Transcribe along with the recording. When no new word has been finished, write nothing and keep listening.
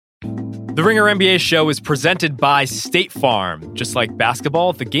The Ringer NBA show is presented by State Farm. Just like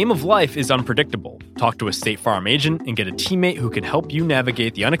basketball, the game of life is unpredictable. Talk to a State Farm agent and get a teammate who can help you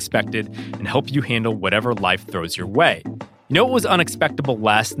navigate the unexpected and help you handle whatever life throws your way. You know what was unexpected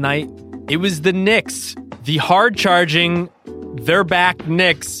last night? It was the Knicks. The hard-charging, they're back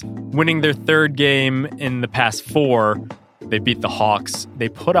Knicks, winning their third game in the past four. They beat the Hawks. They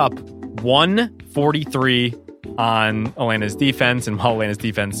put up 143 on Atlanta's defense, and while Atlanta's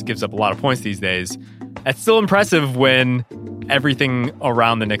defense gives up a lot of points these days, that's still impressive when everything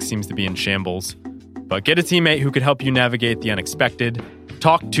around the Knicks seems to be in shambles. But get a teammate who could help you navigate the unexpected.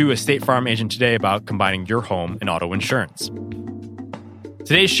 Talk to a State Farm agent today about combining your home and auto insurance.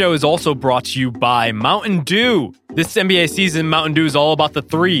 Today's show is also brought to you by Mountain Dew. This NBA season, Mountain Dew is all about the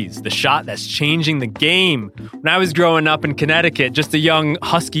threes, the shot that's changing the game. When I was growing up in Connecticut, just a young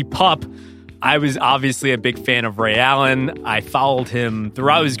husky pup, I was obviously a big fan of Ray Allen. I followed him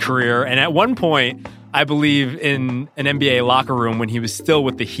throughout his career. And at one point, I believe in an NBA locker room when he was still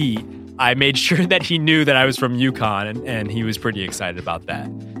with the Heat, I made sure that he knew that I was from UConn, and he was pretty excited about that.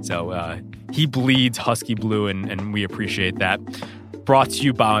 So he bleeds Husky Blue, and we appreciate that. Brought to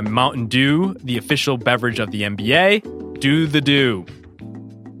you by Mountain Dew, the official beverage of the NBA. Do the Dew.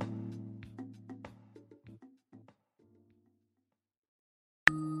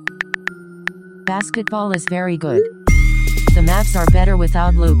 Basketball is very good. The Mavs are better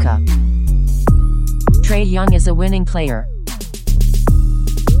without Luka. Trae Young is a winning player.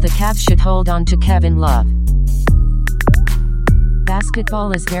 The Cavs should hold on to Kevin Love.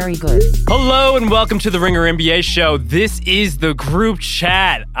 Basketball is very good. Hello and welcome to the Ringer NBA show. This is the group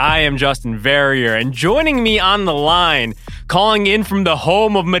chat. I am Justin Verrier, and joining me on the line, calling in from the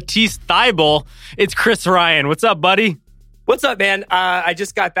home of Matisse Thybulle, it's Chris Ryan. What's up, buddy? What's up, man? I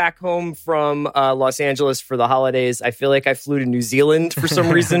just got back home from Los Angeles for the holidays. I feel like I flew to New Zealand for some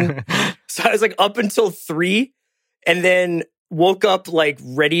reason. So I was like up until 3 and then woke up like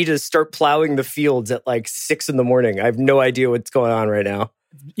ready to start plowing the fields at like 6 in the morning. I have no idea what's going on right now.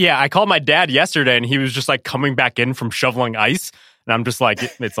 Yeah, I called my dad yesterday and he was just like coming back in from shoveling ice. And I'm just like,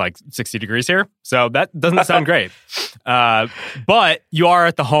 it's like 60 degrees here. So that doesn't sound great. But you are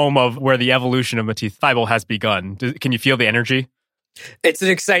at the home of where the evolution of Matisse Thybulle has begun. Can you feel the energy? It's an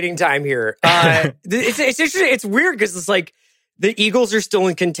exciting time here. It's interesting. It's weird because it's like the Eagles are still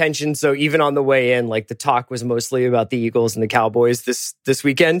in contention. So even on the way in, like the talk was mostly about the Eagles and the Cowboys this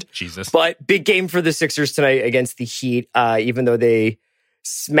weekend. Jesus. But big game for the Sixers tonight against the Heat. Even though they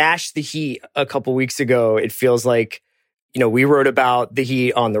smashed the Heat a couple weeks ago, it feels like, you know, we wrote about the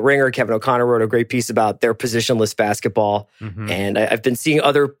Heat on The Ringer. Kevin O'Connor wrote a great piece about their positionless basketball. Mm-hmm. And I've been seeing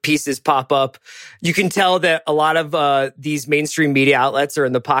other pieces pop up. You can tell that a lot of these mainstream media outlets are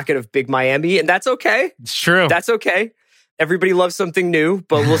in the pocket of Big Miami, and that's okay. It's true. That's okay. Everybody loves something new,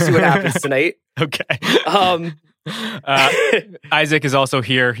 but we'll see what happens tonight. Okay. Isaac is also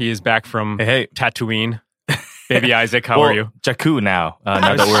here. He is back from Tatooine. Baby Isaac, how are you? Jakku now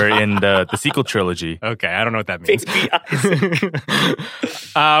that we're in the sequel trilogy. Okay, I don't know what that means.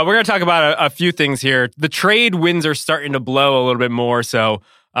 We're going to talk about a few things here. The trade winds are starting to blow a little bit more, so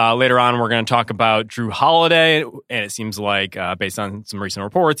later on we're going to talk about Drew Holiday, and it seems like, based on some recent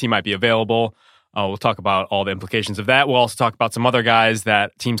reports, he might be available. We'll talk about all the implications of that. We'll also talk about some other guys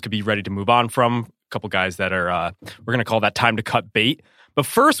that teams could be ready to move on from, a couple guys that are, we're going to call that time to cut bait. But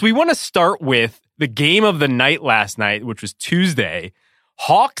first, we want to start with the game of the night last night, which was Tuesday,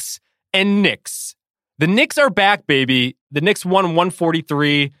 Hawks and Knicks. The Knicks are back, baby. The Knicks won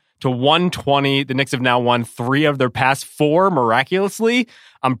 143 to 120. The Knicks have now won 3 of their past 4 miraculously.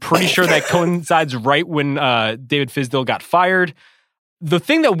 I'm pretty sure that coincides right when David Fizdale got fired. The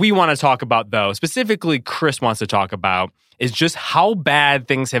thing that we want to talk about, though, specifically Chris wants to talk about, is just how bad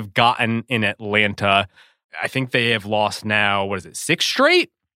things have gotten in Atlanta. I think they have lost now, 6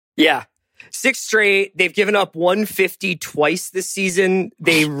 straight? Yeah. 6 straight. They've given up 150 twice this season.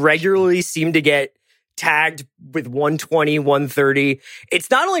 They regularly seem to get tagged with 120, 130. It's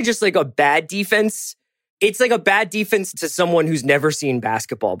not only just like a bad defense, it's like a bad defense to someone who's never seen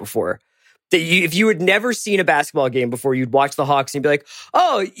basketball before. If you had never seen a basketball game before, you'd watch the Hawks and you'd be like,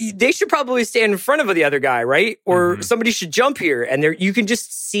 oh, they should probably stand in front of the other guy, right? Or somebody should jump here. And there, you can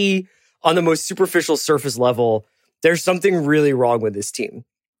just see on the most superficial surface level, there's something really wrong with this team.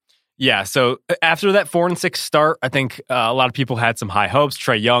 Yeah, so after that 4-6 start, I think a lot of people had some high hopes.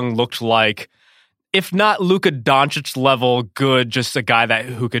 Trae Young looked like, if not Luka Doncic level good, just a guy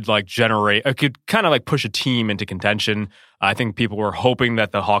who could like generate, could kind of like push a team into contention. I think people were hoping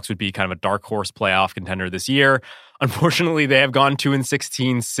that the Hawks would be kind of a dark horse playoff contender this year. Unfortunately, they have gone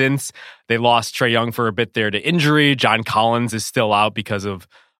 2-16 since. They lost Trae Young for a bit there to injury. John Collins is still out because of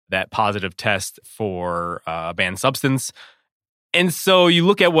that positive test for a banned substance. And so you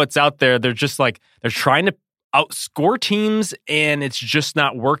look at what's out there, they're just like, they're trying to outscore teams, and it's just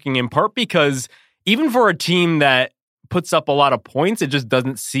not working, in part because even for a team that puts up a lot of points, it just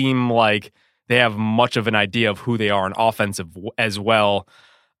doesn't seem like they have much of an idea of who they are in offensive as well.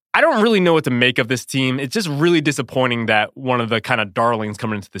 I don't really know what to make of this team. It's just really disappointing that one of the kind of darlings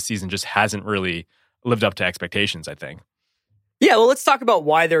coming into the season just hasn't really lived up to expectations, I think. Yeah, well, let's talk about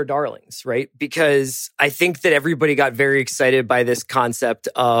why they're darlings, right? Because I think that everybody got very excited by this concept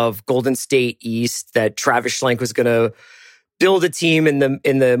of Golden State East, that Travis Schlenk was going to build a team in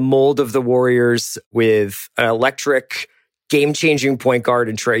the mold of the Warriors with an electric, game-changing point guard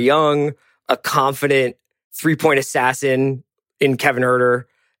in Trae Young, a confident three-point assassin in Kevin Huerter,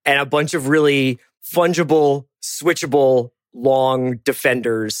 and a bunch of really fungible, switchable, long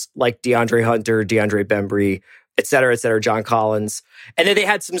defenders like DeAndre Hunter, DeAndre Bembry, et cetera, John Collins. And then they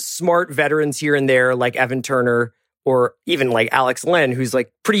had some smart veterans here and there like Evan Turner or even like Alex Len, who's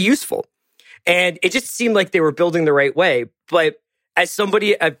like pretty useful. And it just seemed like they were building the right way. But as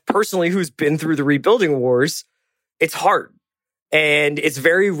somebody personally who's been through the rebuilding wars, it's hard. And it's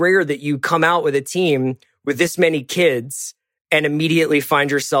very rare that you come out with a team with this many kids and immediately find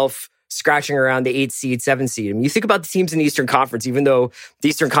yourself scratching around the 8 seed, 7 seed. I mean, you think about the teams in the Eastern Conference, even though the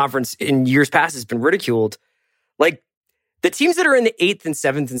Eastern Conference in years past has been ridiculed, like the teams that are in the 8th and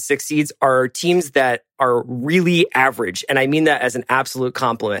 7th and 6th seeds are teams that are really average. And I mean that as an absolute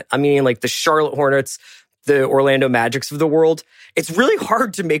compliment. I mean, like the Charlotte Hornets, the Orlando Magics of the world. It's really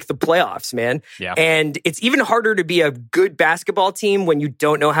hard to make the playoffs, man. Yeah. And it's even harder to be a good basketball team when you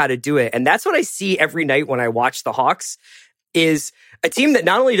don't know how to do it. And that's what I see every night when I watch the Hawks, is a team that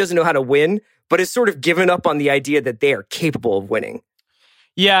not only doesn't know how to win, but has sort of given up on the idea that they are capable of winning.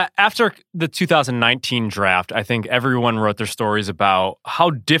 Yeah, after the 2019 draft, I think everyone wrote their stories about how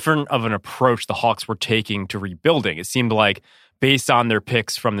different of an approach the Hawks were taking to rebuilding. It seemed like, based on their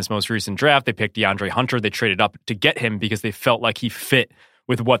picks from this most recent draft, they picked DeAndre Hunter. They traded up to get him because they felt like he fit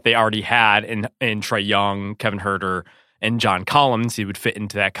with what they already had in Trae Young, Kevin Huerter, and John Collins. He would fit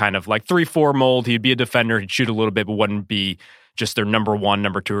into that kind of like 3-4 mold. He'd be a defender. He'd shoot a little bit, but wouldn't be just their number 1,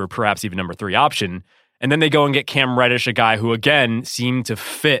 number 2, or perhaps even number 3 option. And then they go and get Cam Reddish, a guy who, again, seemed to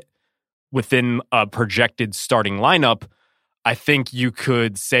fit within a projected starting lineup. I think you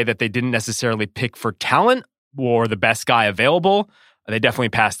could say that they didn't necessarily pick for talent or the best guy available. They definitely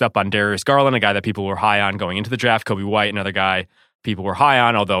passed up on Darius Garland, a guy that people were high on going into the draft. Kobe White, another guy people were high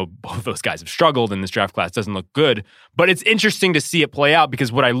on, although both those guys have struggled and this draft class doesn't look good. But it's interesting to see it play out,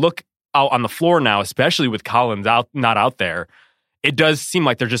 because when I look out on the floor now, especially with Collins not out there, it does seem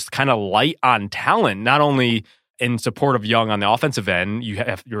like they're just kind of light on talent, not only in support of Young on the offensive end.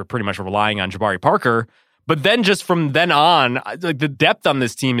 You're pretty much relying on Jabari Parker, but then just from then on, like the depth on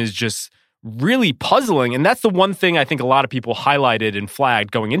this team is just really puzzling. And that's the one thing I think a lot of people highlighted and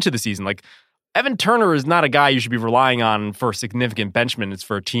flagged going into the season. Like, Evan Turner is not a guy you should be relying on for significant bench minutes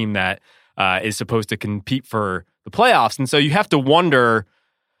for a team that is supposed to compete for the playoffs. And so you have to wonder,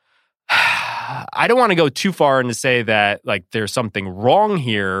 I don't want to go too far and to say that like there's something wrong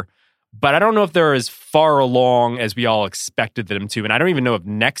here, but I don't know if they're as far along as we all expected them to. And I don't even know if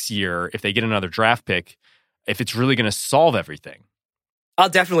next year, if they get another draft pick, if it's really going to solve everything. I'll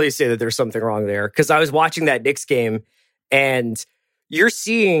definitely say that there's something wrong there, because I was watching that Knicks game and you're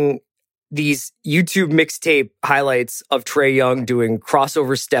seeing these YouTube mixtape highlights of Trae Young doing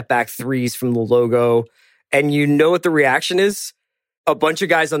crossover step back threes from the logo. And you know what the reaction is? A bunch of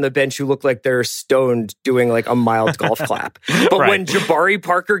guys on the bench who look like they're stoned doing like a mild golf clap. But Right. When Jabari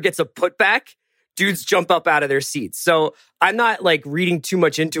Parker gets a putback, dudes jump up out of their seats. So I'm not like reading too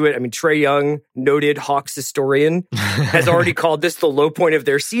much into it. I mean, Trae Young, noted Hawks historian, has already called this the low point of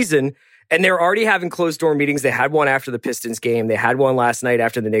their season. And they're already having closed door meetings. They had one after the Pistons game. They had one last night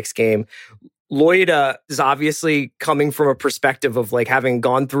after the Knicks game. Lloyd is obviously coming from a perspective of like having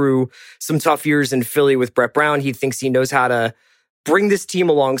gone through some tough years in Philly with Brett Brown. He thinks he knows how to bring this team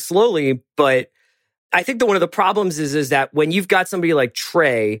along slowly. But I think that one of the problems is that when you've got somebody like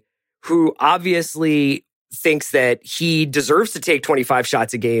Trae, who obviously thinks that he deserves to take 25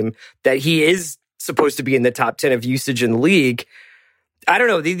 shots a game, that he is supposed to be in the top 10 of usage in the league, I don't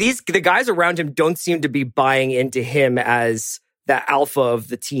know. The guys around him don't seem to be buying into him as the alpha of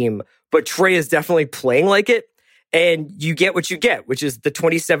the team. But Trae is definitely playing like it. And you get what you get, which is the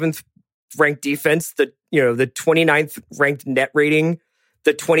 27th ranked defense, the 29th ranked net rating,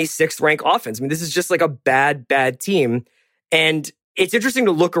 the 26th ranked offense. I mean, this is just like a bad team. And it's interesting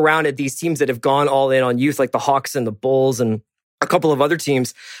to look around at these teams that have gone all in on youth, like the Hawks and the Bulls and a couple of other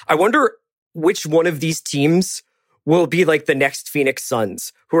teams. I wonder which one of these teams will be like the next Phoenix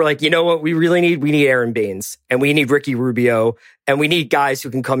Suns, who are like, you know what we really need? We need Aaron Baines, and we need Ricky Rubio, and we need guys who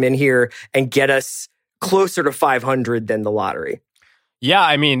can come in here and get us closer to 500 than the lottery. Yeah,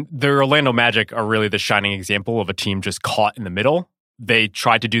 I mean, the Orlando Magic are really the shining example of a team just caught in the middle. They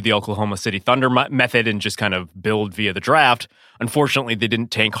tried to do the Oklahoma City Thunder method and just kind of build via the draft. Unfortunately, they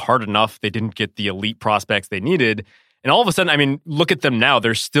didn't tank hard enough. They didn't get the elite prospects they needed. And all of a sudden, I mean, look at them now.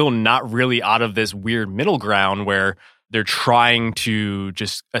 They're still not really out of this weird middle ground where they're trying to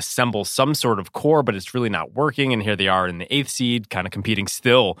just assemble some sort of core, but it's really not working. And here they are in the 8th seed, kind of competing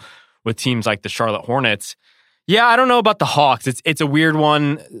still with teams like the Charlotte Hornets. Yeah, I don't know about the Hawks. It's a weird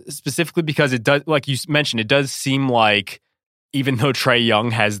one, specifically because it does, like you mentioned, it does seem like even though Trae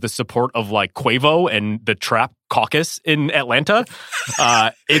Young has the support of like Quavo and the Trap Caucus in Atlanta,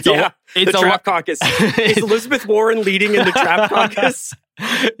 it's the Trap Caucus. Is Elizabeth Warren leading in the Trap Caucus?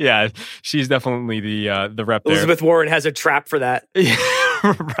 Yeah, she's definitely the rep there. Elizabeth Warren has a trap for that.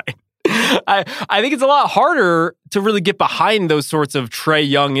 Right. I think it's a lot harder to really get behind those sorts of Trae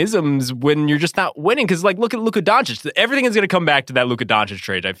Young-isms when you're just not winning. Because, like, look at Luka Doncic. Everything is going to come back to that Luka Doncic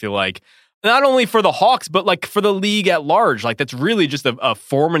trade, I feel like. Not only for the Hawks, but, like, for the league at large. Like, that's really just a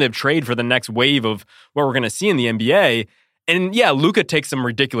formative trade for the next wave of what we're going to see in the NBA. And, yeah, Luka takes some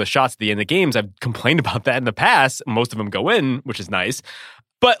ridiculous shots at the end of games. I've complained about that in the past. Most of them go in, which is nice.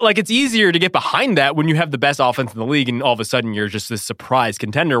 But, like, it's easier to get behind that when you have the best offense in the league and all of a sudden you're just this surprise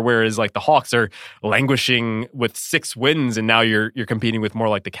contender, whereas, like, the Hawks are languishing with 6 wins and now you're competing with more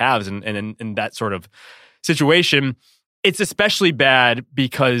like the Cavs and in that sort of situation. It's especially bad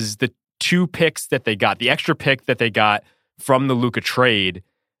because the 2 picks that they got, the extra pick that they got from the Luka trade,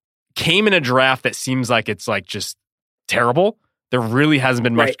 came in a draft that seems like it's, like, just terrible. There really hasn't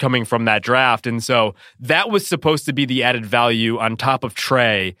been much coming from that draft. And so that was supposed to be the added value on top of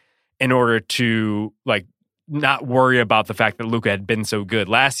Trae in order to, like, not worry about the fact that Luka had been so good.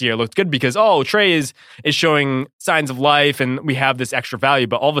 Last year it looked good because, Trae is showing signs of life and we have this extra value.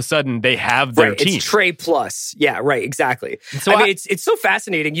 But all of a sudden they have their team. It's Trae plus. Yeah, right, exactly. So I mean, it's so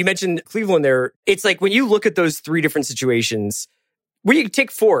fascinating. You mentioned Cleveland there. It's like when you look at those 3 different situations, we take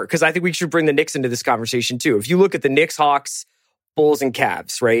 4, because I think we should bring the Knicks into this conversation too. If you look at the Knicks, Hawks, Bulls, and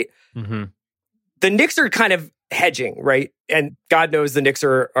Cavs, right? Mm-hmm. The Knicks are kind of hedging, right? And God knows the Knicks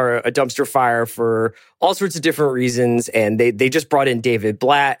are a dumpster fire for all sorts of different reasons. And they just brought in David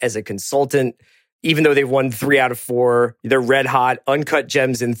Blatt as a consultant, even though they've won 3 out of 4. They're red hot, uncut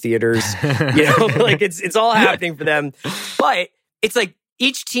gems in theaters. Like it's all happening for them. But it's like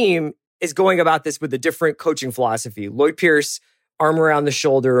each team is going about this with a different coaching philosophy. Lloyd Pierce, arm around the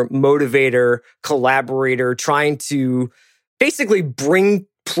shoulder, motivator, collaborator, trying to basically bring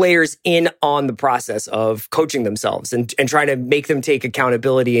players in on the process of coaching themselves and trying to make them take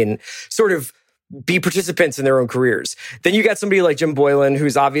accountability and sort of be participants in their own careers. Then you got somebody like Jim Boylan,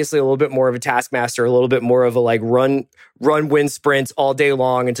 who's obviously a little bit more of a taskmaster, a little bit more of a like run, win sprints all day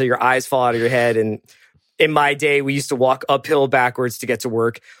long until your eyes fall out of your head. And in my day, we used to walk uphill backwards to get to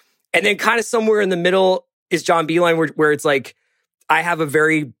work. And then kind of somewhere in the middle is John Beilein, where it's like, I have a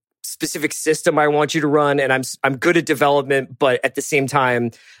very specific system I want you to run, and I'm good at development, but at the same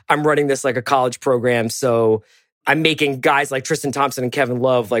time, I'm running this like a college program. So I'm making guys like Tristan Thompson and Kevin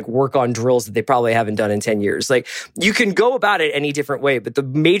Love like work on drills that they probably haven't done in 10 years. Like, you can go about it any different way, but the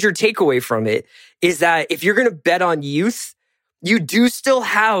major takeaway from it is that if you're going to bet on youth, you do still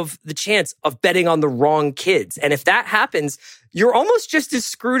have the chance of betting on the wrong kids. And if that happens, you're almost just as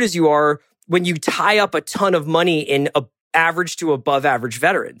screwed as you are when you tie up a ton of money in average to above average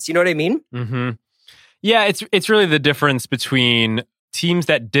veterans. You know what I mean? Mm-hmm. Yeah, it's really the difference between teams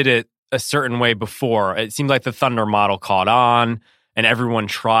that did it a certain way before. It seemed like the Thunder model caught on and everyone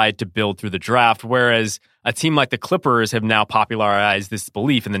tried to build through the draft, whereas a team like the Clippers have now popularized this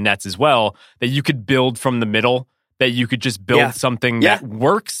belief, in the Nets as well, that you could build from the middle, that you could just build something that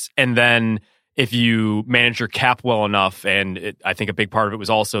works, and then if you manage your cap well enough, and I think a big part of it was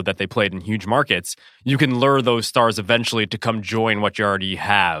also that they played in huge markets, you can lure those stars eventually to come join what you already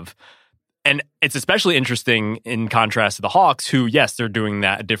have. And it's especially interesting in contrast to the Hawks, who, yes, they're doing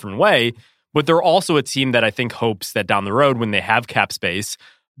that a different way, but they're also a team that I think hopes that down the road, when they have cap space,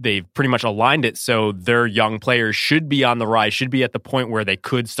 they've pretty much aligned it so their young players should be on the rise, should be at the point where they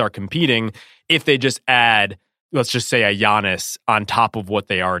could start competing if they just add, let's just say, a Giannis on top of what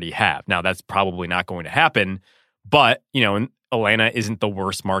they already have. Now, that's probably not going to happen, but, Atlanta isn't the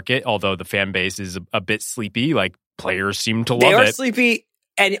worst market, although the fan base is a bit sleepy. Like, players seem to love it. They are sleepy.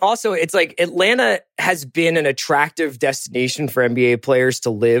 And also, it's like Atlanta has been an attractive destination for NBA players to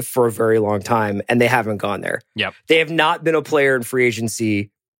live for a very long time, and they haven't gone there. Yep. They have not been a player in free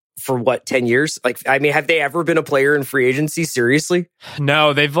agency for what, 10 years? Like, I mean, have they ever been a player in free agency? Seriously?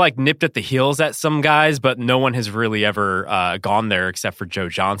 No, they've like nipped at the heels at some guys, but no one has really ever gone there except for Joe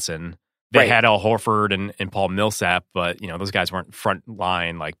Johnson. They had Al Horford and Paul Millsap, but those guys weren't front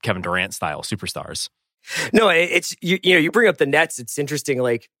line like Kevin Durant style superstars. No, it's you bring up the Nets. It's interesting,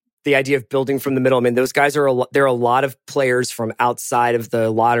 like the idea of building from the middle. I mean, those guys there are a lot of players from outside of the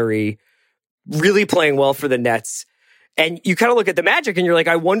lottery really playing well for the Nets. And you kind of look at the Magic and you're like,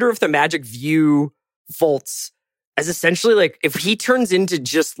 I wonder if the Magic view Fultz as essentially like if he turns into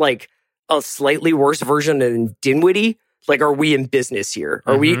just like a slightly worse version of Dinwiddie. Like, are we in business here?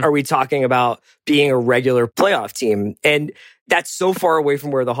 Are we talking about being a regular playoff team? And that's so far away from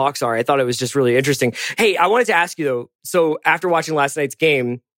where the Hawks are. I thought it was just really interesting. Hey, I wanted to ask you though. So after watching last night's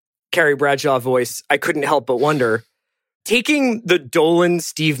game, Carrie Bradshaw voice, I couldn't help but wonder, taking the Dolan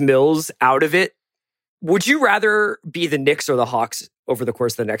Steve Mills out of it, would you rather be the Knicks or the Hawks over the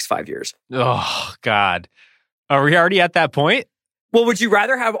course of the next 5 years? Oh, God. Are we already at that point? Well, would you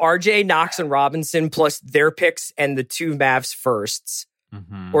rather have RJ, Knox, and Robinson plus their picks and the two Mavs firsts,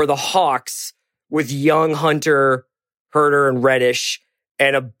 or the Hawks with Young, Hunter, Herter, and Reddish,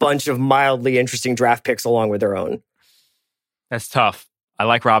 and a bunch of mildly interesting draft picks along with their own? That's tough. I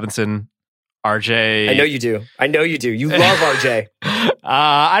like Robinson. RJ. I know you do. You love RJ.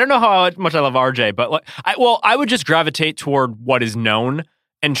 I don't know how much I love RJ, but I would just gravitate toward what is known,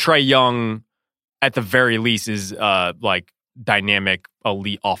 and Trae Young, at the very least, is like dynamic,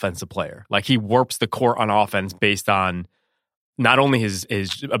 elite offensive player. Like he warps the court on offense based on not only his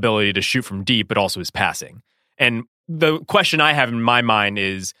ability to shoot from deep, but also his passing. And the question I have in my mind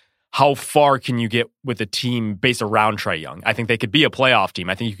is, how far can you get with a team based around Trae Young? I think they could be a playoff team.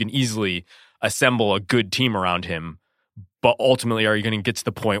 I think you can easily assemble a good team around him. But ultimately, are you going to get to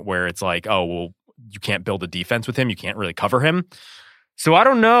the point where it's like, oh, well, you can't build a defense with him. You can't really cover him. So I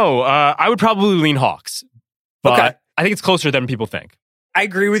don't know. I would probably lean Hawks. But okay. I think it's closer than people think. I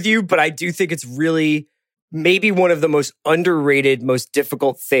agree with you, but I do think it's really maybe one of the most underrated, most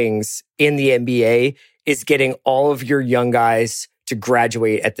difficult things in the NBA is getting all of your young guys to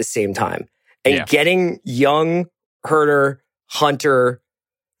graduate at the same time. And getting Young, Herter, Hunter,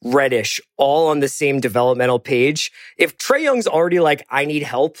 Reddish all on the same developmental page. If Trae Young's already like, I need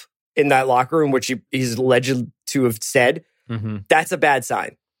help in that locker room, which he's alleged to have said, that's a bad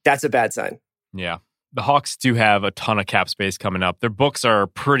sign. That's a bad sign. Yeah. The Hawks do have a ton of cap space coming up. Their books are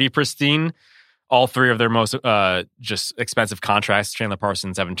pretty pristine. All three of their most just expensive contracts, Chandler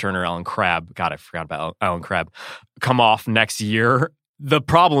Parsons, Evan Turner, Allen Crabbe. God, I forgot about Allen Crabbe. Come off next year. The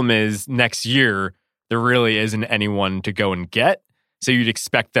problem is next year, there really isn't anyone to go and get. So you'd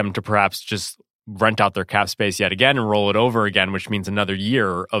expect them to perhaps just rent out their cap space yet again and roll it over again, which means another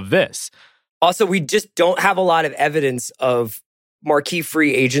year of this. Also, we just don't have a lot of evidence of marquee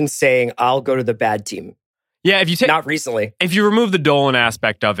free agents saying, I'll go to the bad team. Yeah, if you take not recently. If you remove the Dolan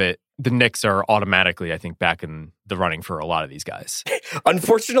aspect of it, the Knicks are automatically, I think, back in the running for a lot of these guys.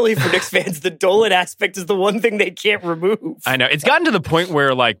 Unfortunately for Knicks fans, the Dolan aspect is the one thing they can't remove. I know. It's gotten to the point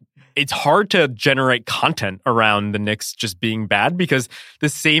where, like, it's hard to generate content around the Knicks just being bad because the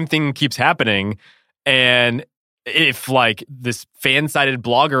same thing keeps happening. And if, like, this fan-sided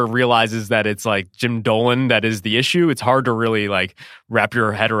blogger realizes that it's, like, Jim Dolan that is the issue, it's hard to really, like, wrap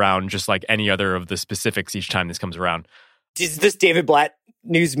your head around just, like, any other of the specifics each time this comes around. Does this David Blatt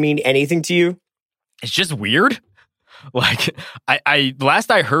news mean anything to you? It's just weird. Like, I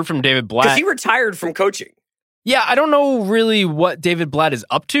last I heard from David Blatt, because he retired from coaching. Yeah, I don't know really what David Blatt is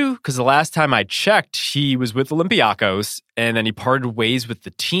up to, because the last time I checked, he was with Olympiacos, and then he parted ways with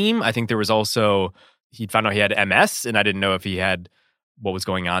the team. I think there was also, he found out he had MS, and I didn't know if he had what was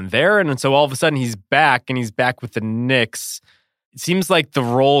going on there. And so all of a sudden he's back, and he's back with the Knicks. It seems like the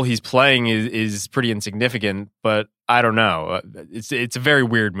role he's playing is pretty insignificant, but I don't know. It's a very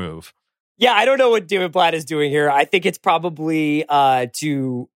weird move. Yeah, I don't know what David Blatt is doing here. I think it's probably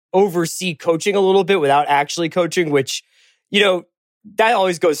to oversee coaching a little bit without actually coaching, which, you know, that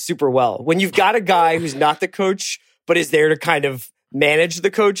always goes super well. When you've got a guy who's not the coach, but is there to kind of manage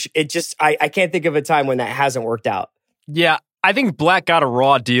the coach, it just, I can't think of a time when that hasn't worked out. Yeah, I think Blatt got a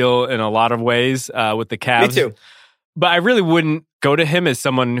raw deal in a lot of ways with the Cavs. Me too. But I really wouldn't go to him as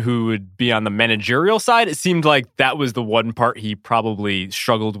someone who would be on the managerial side. It seemed like that was the one part he probably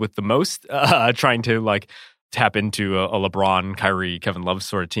struggled with the most, trying to like tap into a LeBron, Kyrie, Kevin Love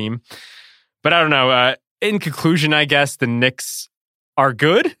sort of team. But I don't know. In conclusion, I guess the Knicks are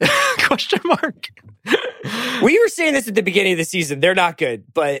good? Question mark. We were saying this at the beginning of the season. They're not good,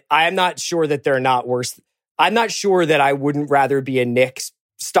 but I'm not sure that they're not worse. I'm not sure that I wouldn't rather be a Knicks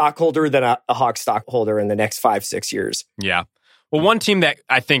stockholder than a Hawks stockholder in the next 5-6 years. Yeah. Well, one team that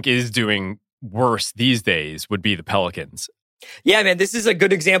I think is doing worse these days would be the Pelicans. Yeah, man, this is a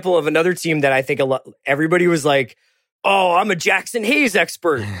good example of another team that I think everybody was like, "Oh, I'm a Jackson Hayes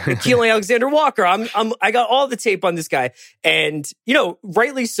expert, Keelan Alexander Walker. I got all the tape on this guy," and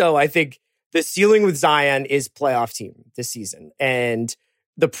rightly so. I think the ceiling with Zion is playoff team this season, and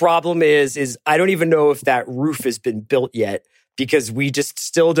the problem is I don't even know if that roof has been built yet because we just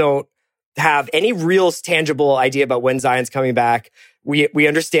still don't have any real tangible idea about when Zion's coming back. We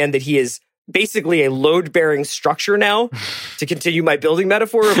understand that he is basically a load-bearing structure now, to continue my building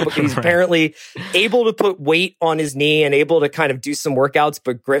metaphor. But he's apparently able to put weight on his knee and able to kind of do some workouts.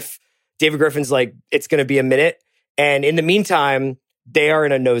 But David Griffin's like, it's going to be a minute. And in the meantime, they are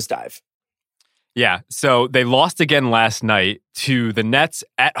in a nosedive. Yeah, so they lost again last night to the Nets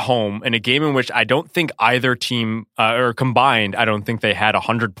at home in a game in which I don't think either team, or combined, I don't think they had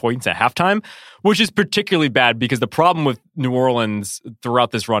 100 points at halftime, which is particularly bad because the problem with New Orleans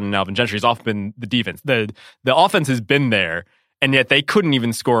throughout this run in Alvin Gentry has often been the defense. The offense has been there, and yet they couldn't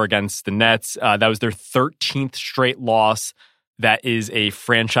even score against the Nets. That was their 13th straight loss. That is a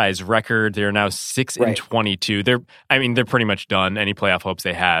franchise record. They're now 6-22. They're pretty much done. Any playoff hopes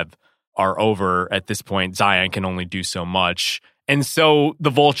they have are over at this point. Zion can only do so much. And so the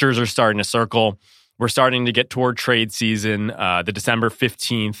vultures are starting to circle. We're starting to get toward trade season. The December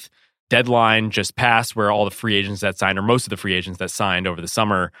 15th deadline just passed where all the free agents that signed, or most of the free agents that signed over the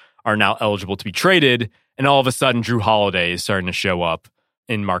summer, are now eligible to be traded. And all of a sudden, Drew Holiday is starting to show up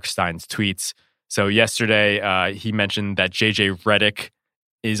in Mark Stein's tweets. So yesterday, he mentioned that JJ Redick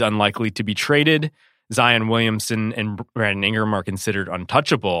is unlikely to be traded. Zion Williamson and Brandon Ingram are considered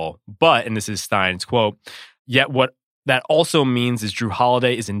untouchable, but, and this is Stein's quote, yet what that also means is Drew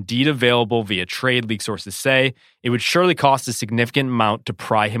Holiday is indeed available via trade, league sources say. It would surely cost a significant amount to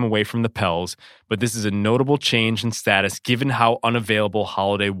pry him away from the Pels, but this is a notable change in status given how unavailable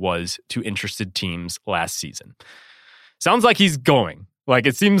Holiday was to interested teams last season. Sounds like he's going. Like,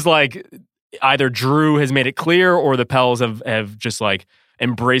 it seems like either Drew has made it clear or the Pels have just like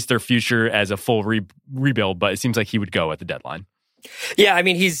embrace their future as a full rebuild, but it seems like he would go at the deadline. Yeah, I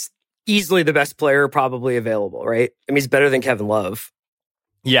mean, he's easily the best player probably available, right? I mean, he's better than Kevin Love.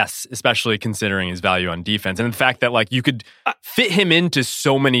 Yes, especially considering his value on defense. And the fact that like you could fit him into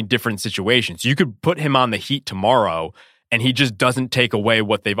so many different situations. You could put him on the Heat tomorrow and he just doesn't take away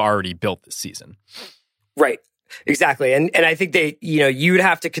what they've already built this season. Right, exactly. And I think you'd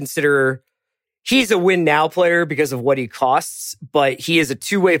have to consider he's a win now player because of what he costs, but he is a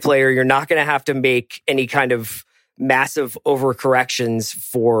two-way player. You're not going to have to make any kind of massive overcorrections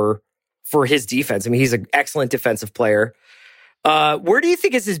for his defense. I mean, he's an excellent defensive player. Where do you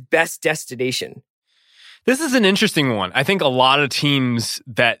think is his best destination? This is an interesting one. I think a lot of teams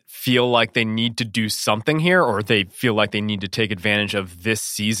that feel like they need to do something here, or they feel like they need to take advantage of this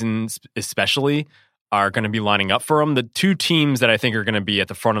season especially, are going to be lining up for him. The two teams that I think are going to be at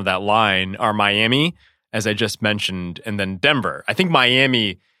the front of that line are Miami, as I just mentioned, and then Denver. I think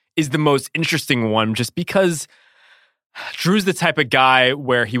Miami is the most interesting one just because Drew's the type of guy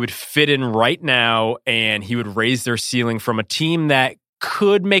where he would fit in right now and he would raise their ceiling from a team that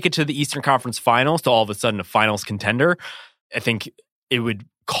could make it to the Eastern Conference Finals to all of a sudden a finals contender. I think it would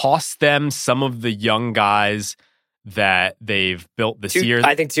cost them some of the young guys that they've built this year.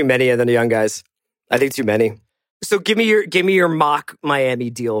 I think too many of the young guys. I think too many. So give me your mock Miami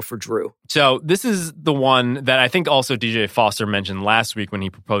deal for Drew. So this is the one that I think also DJ Foster mentioned last week when he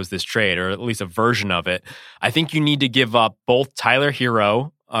proposed this trade, or at least a version of it. I think you need to give up both Tyler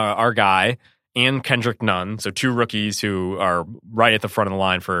Hero, our guy, and Kendrick Nunn, so two rookies who are right at the front of the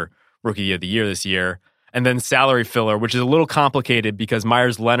line for Rookie of the Year this year, and then salary filler, which is a little complicated because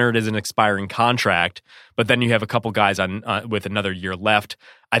Myers Leonard is an expiring contract, but then you have a couple guys on with another year left.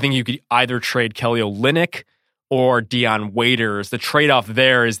 I think you could either trade Kelly Olynyk or Dion Waiters. The trade-off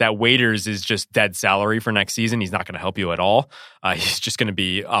there is that Waiters is just dead salary for next season. He's not going to help you at all. He's just going to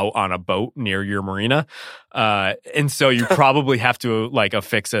be out on a boat near your marina. And so you probably have to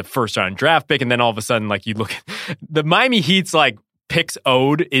affix a first-round draft pick, and then all of a sudden, you look at the Miami Heat's picks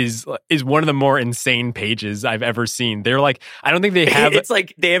owed is one of the more insane pages I've ever seen. They're I don't think they have. It's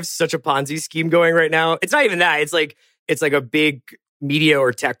they have such a Ponzi scheme going right now. It's not even that. It's like a big media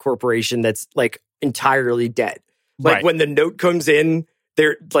or tech corporation that's entirely dead. Right. When the note comes in,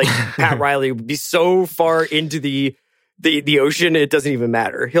 they're Pat Riley would be so far into the ocean, it doesn't even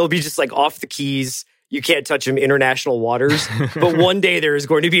matter. He'll be just off the keys. You can't touch him, international waters. But one day there is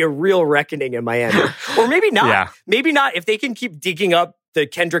going to be a real reckoning in Miami. Or maybe not. Yeah. Maybe not. If they can keep digging up the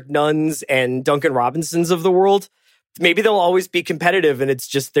Kendrick Nunns and Duncan Robinsons of the world, maybe they'll always be competitive, and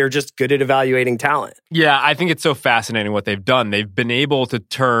they're just good at evaluating talent. Yeah, I think it's so fascinating what they've done. They've been able to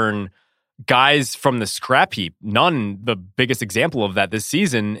turn guys from the scrap heap, none the biggest example of that this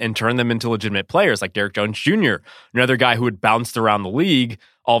season, and turn them into legitimate players like Derrick Jones Jr., another guy who had bounced around the league.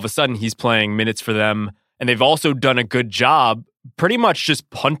 All of a sudden, he's playing minutes for them. And they've also done a good job pretty much just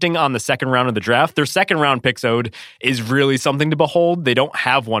punting on the second round of the draft. Their second round picks, Ode, is really something to behold. They don't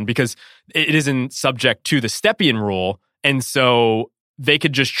have one because it isn't subject to the Stepien rule. And so they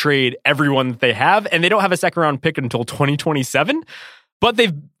could just trade everyone that they have, and they don't have a second round pick until 2027. But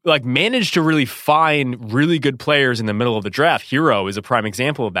they've managed to really find really good players in the middle of the draft. Hero is a prime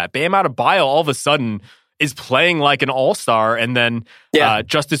example of that. Bam Adebayo all of a sudden is playing like an all-star, and then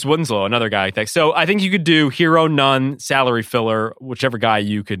Justice Winslow, another guy. So I think you could do Hero, Nunn, salary filler, whichever guy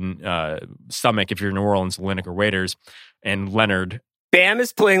you can stomach if you're New Orleans, Olynyk, or Waiters, and Leonard. Bam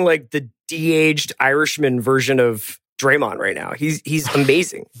is playing like the de-aged Irishman version of Draymond right now. He's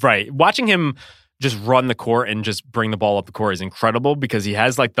amazing. Right. Watching him just run the court and just bring the ball up the court is incredible because he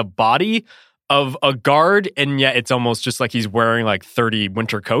has like the body of a guard, and yet it's almost just like he's wearing like 30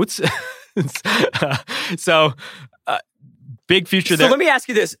 winter coats. Big future there. So let me ask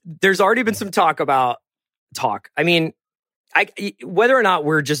you this. There's already been some talk. I mean, whether or not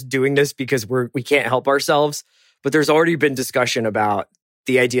we're just doing this because we can't help ourselves, but there's already been discussion about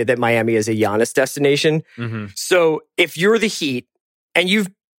the idea that Miami is a Giannis destination. Mm-hmm. So if you're the Heat, and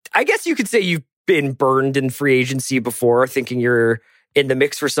I guess you could say you've been burned in free agency before, thinking you're in the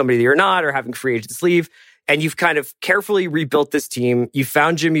mix for somebody that you're not, or having free agents leave, and you've kind of carefully rebuilt this team. You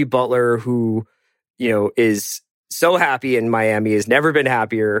found Jimmy Butler, who, is so happy in Miami, has never been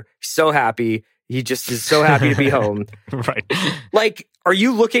happier. So happy. He just is so happy to be home. Right. Like, are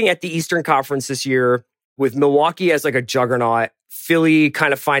you looking at the Eastern Conference this year with Milwaukee as like a juggernaut, Philly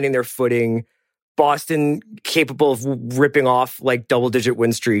kind of finding their footing, Boston capable of ripping off like double-digit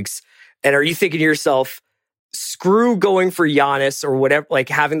win streaks? And are you thinking to yourself, screw going for Giannis or whatever, like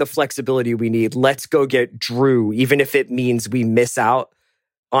having the flexibility we need, let's go get Drew, even if it means we miss out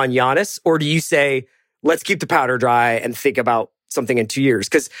on Giannis? Or do you say, let's keep the powder dry and think about something in 2 years?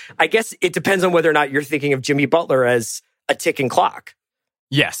 Because I guess it depends on whether or not you're thinking of Jimmy Butler as a ticking clock.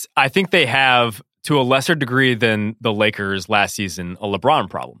 Yes, I think they have, to a lesser degree than the Lakers last season, a LeBron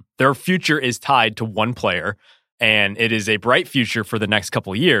problem. Their future is tied to one player, and it is a bright future for the next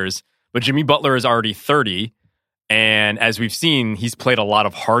couple of years. But Jimmy Butler is already 30, and as we've seen, he's played a lot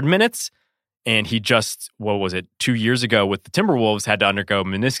of hard minutes, and he just, 2 years ago with the Timberwolves, had to undergo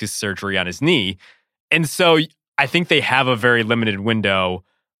meniscus surgery on his knee. And so I think they have a very limited window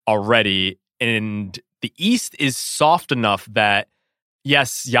already, and the East is soft enough that,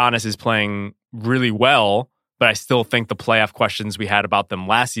 yes, Giannis is playing really well, but I still think the playoff questions we had about them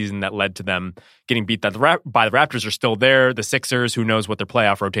last season that led to them getting beat by the Raptors are still there. The Sixers, who knows what their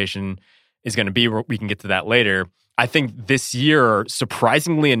playoff rotation is going to be. We can get to that later. I think this year,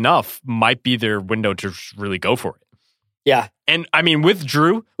 surprisingly enough, might be their window to really go for it. Yeah. And I mean, with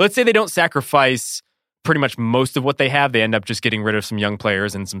Drew, let's say they don't sacrifice pretty much most of what they have. They end up just getting rid of some young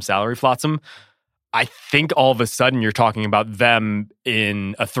players and some salary flotsam. I think all of a sudden you're talking about them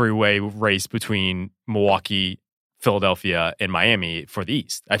in a three-way race between Milwaukee, Philadelphia, and Miami for the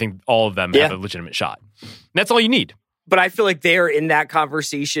East. I think all of them have a legitimate shot. And that's all you need. But I feel like they are in that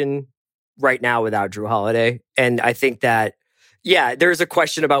conversation right now without Drew Holiday. And I think that, there's a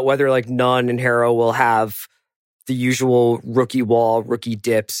question about whether like Nunn and Harrow will have the usual rookie wall, rookie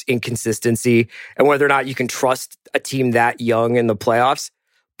dips, inconsistency, and whether or not you can trust a team that young in the playoffs.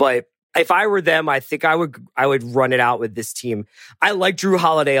 But if I were them, I think I would run it out with this team. I like Drew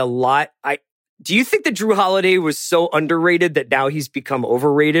Holiday a lot. Do you think that Drew Holiday was so underrated that now he's become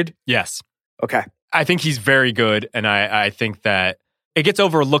overrated? Yes. Okay. I think he's very good, and I think that it gets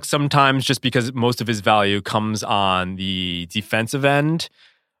overlooked sometimes just because most of his value comes on the defensive end.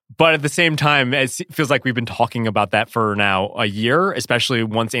 But at the same time, it feels like we've been talking about that for now a year, especially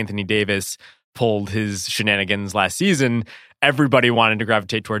once Anthony Davis pulled his shenanigans last season. Everybody wanted to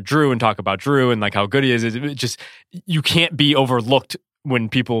gravitate toward Drew and talk about Drew and like how good he is. It just, you can't be overlooked when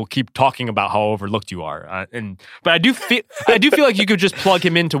people keep talking about how overlooked you are. But I do feel like you could just plug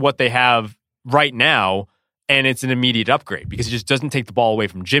him into what they have right now, and it's an immediate upgrade because he just doesn't take the ball away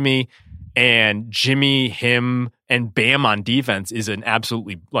from Jimmy. And Jimmy, him, and Bam on defense is an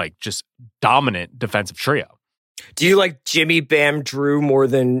absolutely like just dominant defensive trio. Do you like Jimmy, Bam, Drew more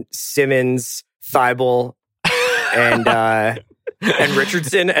than Simmons, Thibault, and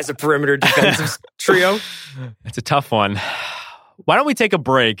Richardson as a perimeter defensive trio? It's a tough one. Why don't we take a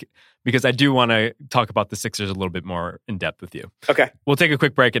break? Because I do want to talk about the Sixers a little bit more in depth with you. Okay. We'll take a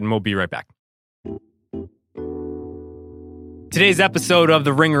quick break and we'll be right back. Today's episode of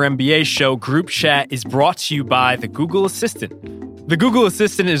the Ringer NBA show, Group Chat, is brought to you by the Google Assistant. The Google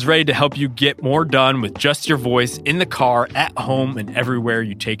Assistant is ready to help you get more done with just your voice in the car, at home, and everywhere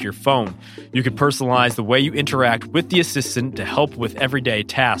you take your phone. You can personalize the way you interact with the assistant to help with everyday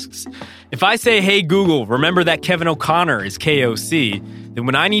tasks. If I say, hey Google, remember that Kevin O'Connor is KOC, then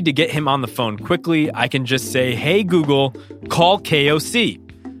when I need to get him on the phone quickly, I can just say, hey Google, call KOC.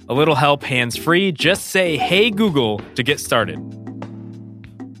 A little help hands-free, just say, hey Google to get started.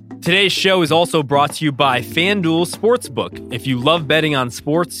 Today's show is also brought to you by FanDuel Sportsbook. If you love betting on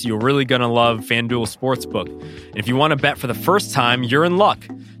sports, you're really going to love FanDuel Sportsbook. And if you want to bet for the first time, you're in luck.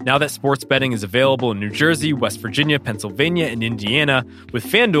 Now that sports betting is available in New Jersey, West Virginia, Pennsylvania, and Indiana, with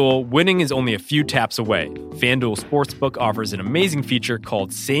FanDuel, winning is only a few taps away. FanDuel Sportsbook offers an amazing feature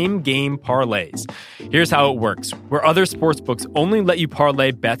called Same Game Parlays. Here's how it works. Where other sportsbooks only let you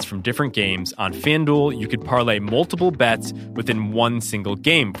parlay bets from different games, on FanDuel, you could parlay multiple bets within one single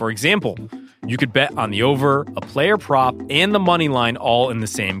game. For example, you could bet on the over, a player prop, and the money line all in the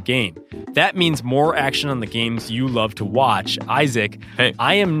same game. That means more action on the games you love to watch. Isaac, Hey.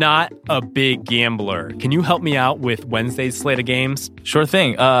 I am not a big gambler. Can you help me out with Wednesday's slate of games? Sure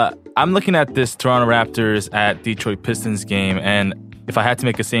thing. I'm looking at this Toronto Raptors at Detroit Pistons game, and if I had to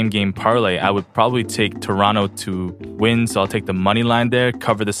make a same game parlay, I would probably take Toronto to win. So I'll take the money line there,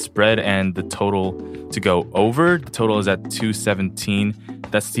 cover the spread, and the total to go over. The total is at 217.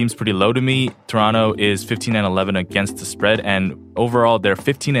 That seems pretty low to me. Toronto is 15-11 against the spread, and overall they're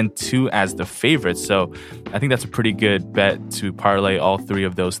 15-2 as the favorites. So I think that's a pretty good bet to parlay all three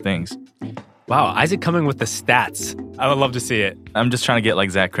of those things. Wow, Isaac coming with the stats. I would love to see it. I'm just trying to get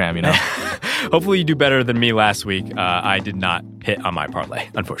like Zach Cram, you know? Hopefully you do better than me last week. I did not hit on my parlay,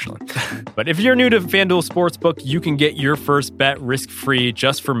 unfortunately. But if you're new to FanDuel Sportsbook, you can get your first bet risk-free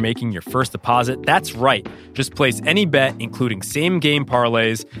just for making your first deposit. That's right. Just place any bet, including same-game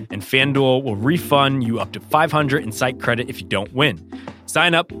parlays, and FanDuel will refund you up to $500 in site credit if you don't win.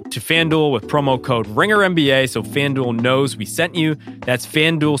 Sign up to FanDuel with promo code RINGERNBA so FanDuel knows we sent you. That's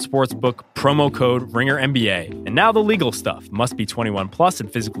FanDuel Sportsbook, promo code RINGERNBA. And now the legal stuff. Must be 21 plus and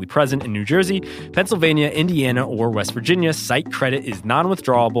physically present in New Jersey, Pennsylvania, Indiana, or West Virginia. Site credit is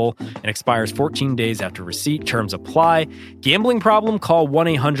non-withdrawable and expires 14 days after receipt. Terms apply. Gambling problem? Call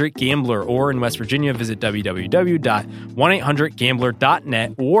 1-800-GAMBLER, or in West Virginia, visit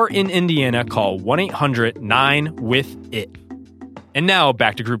www.1800gambler.net, or in Indiana, call 1-800-9-WITH-IT. And now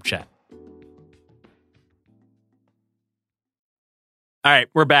back to Group Chat. All right,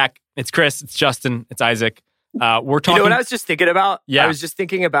 we're back. It's Chris, it's Justin, it's Isaac. We're talking. You know what I was just thinking about? Yeah. I was just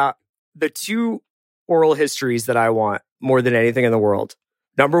thinking about the two oral histories that I want more than anything in the world.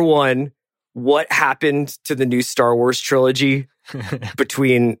 Number one, what happened to the new Star Wars trilogy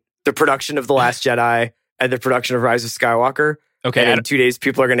between the production of The Last Jedi and the production of Rise of Skywalker? Okay. And in 2 days,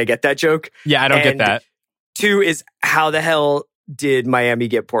 people are going to get that joke. Yeah, I don't get that. Two is, how the hell did Miami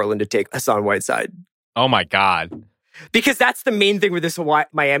get Portland to take Hassan Whiteside? Oh my God. Because that's the main thing with this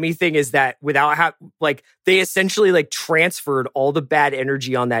Miami thing, is that without they essentially transferred all the bad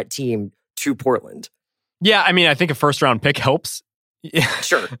energy on that team to Portland. Yeah, I mean, I think a first round pick helps.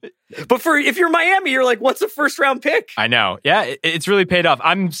 Sure. But if you're Miami, you're like, what's a first round pick? I know. Yeah, it's really paid off.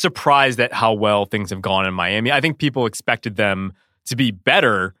 I'm surprised at how well things have gone in Miami. I think people expected them to be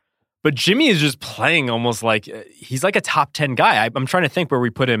better, but Jimmy is just playing almost like he's like a top 10 guy. I'm trying to think where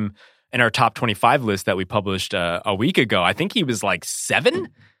we put him in our top 25 list that we published a week ago. I think he was like 7.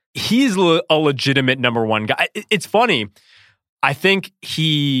 He's a legitimate number one guy. It's funny. I think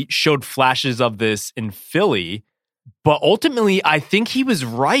he showed flashes of this in Philly, but ultimately, I think he was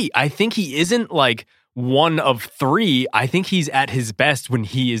right. I think he isn't like one of 3. I think he's at his best when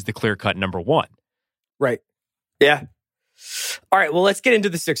he is the clear-cut number 1. Right. Yeah. All right. Well, let's get into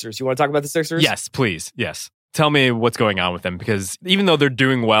the Sixers. You want to talk about the Sixers? Yes, please. Yes. Tell me what's going on with them, because even though they're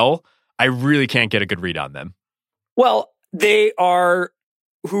doing well, I really can't get a good read on them. Well, they are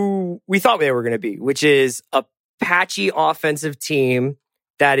who we thought they were going to be, which is a patchy offensive team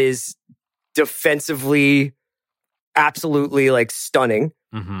that is defensively absolutely stunning.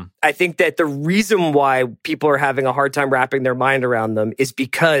 Mm-hmm. I think that the reason why people are having a hard time wrapping their mind around them is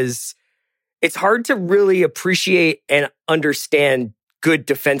because it's hard to really appreciate and understand good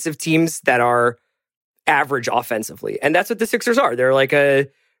defensive teams that are average offensively. And that's what the Sixers are. They're like a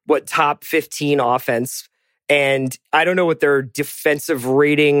top 15 offense. And I don't know what their defensive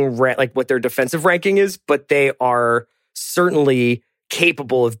rating, what their defensive ranking is, but they are certainly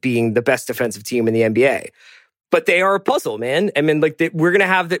capable of being the best defensive team in the NBA. But they are a puzzle, man. I mean, we're going to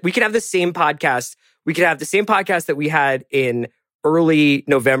have we could have the same podcast. We could have the same podcast that we had in early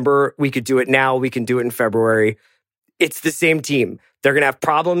November. We could do it now. We can do it in February. it's the same team. They're going to have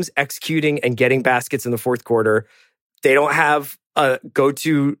problems executing and getting baskets in the fourth quarter. They don't have a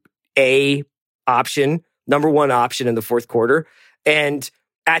go-to number one option in the fourth quarter. And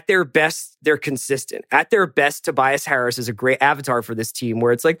at their best, they're consistent. At their best, Tobias Harris is a great avatar for this team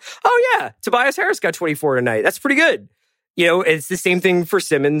where it's like, oh yeah, Tobias Harris got 24 tonight. That's pretty good. It's the same thing for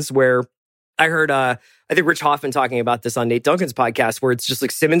Simmons where I heard, I think Rich Hoffman talking about this on Nate Duncan's podcast where it's just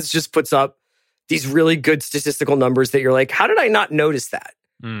like Simmons just puts up these really good statistical numbers that you're like, how did I not notice that?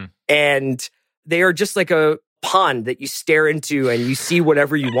 And they are just like a pond that you stare into and you see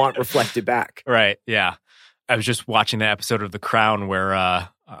whatever you want reflected back. Right. Yeah. I was just watching the episode of The Crown where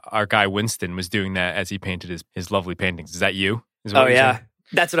our guy Winston was doing that as he painted his lovely paintings. Is that you? Oh, yeah. Saying?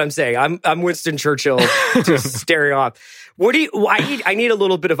 That's what I'm saying. I'm Winston Churchill just staring off. I need a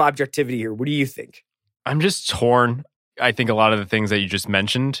little bit of objectivity here. What do you think? I'm just torn. I think a lot of the things that you just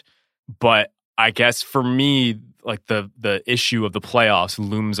mentioned, but I guess for me, like the issue of the playoffs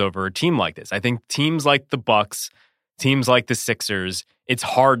looms over a team like this. I think teams like the Bucks, teams like the Sixers, it's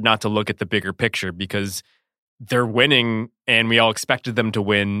hard not to look at the bigger picture because they're winning and we all expected them to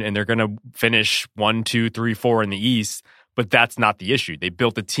win and they're going to finish 1, 2, 3, 4 in the East. But that's not the issue. They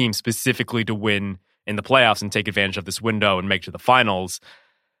built a team specifically to win in the playoffs and take advantage of this window and make it to the finals.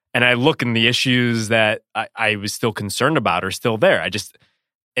 And I look and the issues that I was still concerned about are still there.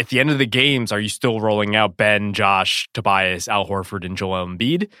 At the end of the games, are you still rolling out Ben, Josh, Tobias, Al Horford, and Joel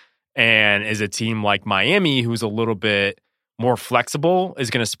Embiid? And is a team like Miami, who's a little bit more flexible, is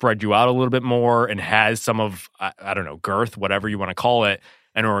going to spread you out a little bit more and has some of, I don't know, girth, whatever you want to call it,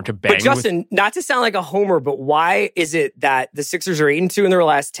 in order to bang. But Justin, not to sound like a homer, but why is it that the Sixers are 8-2 in their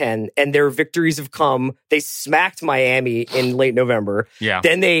last 10 and their victories have come? They smacked Miami in late November. Yeah.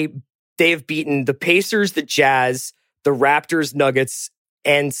 Then they've beaten the Pacers, the Jazz, the Raptors, Nuggets,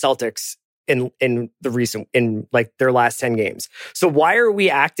 and Celtics in their last 10 games. So why are we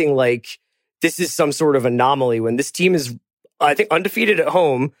acting like this is some sort of anomaly when this team is, I think, undefeated at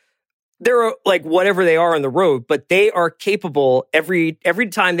home? They're like whatever they are on the road, but they are capable every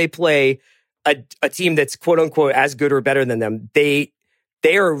time they play a team that's quote unquote as good or better than them. They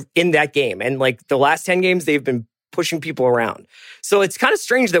are in that game. And like the last 10 games, they've been pushing people around. So it's kind of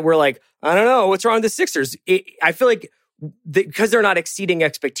strange that we're like, I don't know, what's wrong with the Sixers? I feel like because they're not exceeding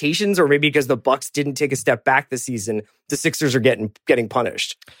expectations, or maybe because the Bucks didn't take a step back this season, the Sixers are getting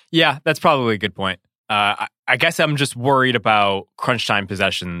punished. Yeah, that's probably a good point. I guess I'm just worried about crunch time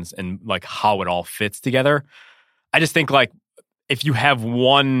possessions and like how it all fits together. I just think like if you have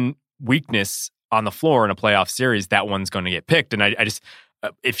one weakness on the floor in a playoff series, that one's going to get picked. And I just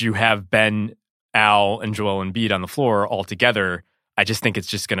if you have Ben, Al, and Joel Embiid on the floor all together, I just think it's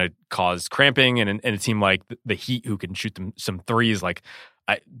just going to cause cramping. And a team like the Heat who can shoot them some threes, like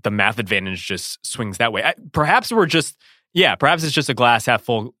the math advantage just swings that way. Perhaps it's just a glass half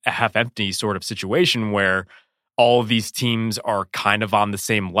full, half empty sort of situation where all of these teams are kind of on the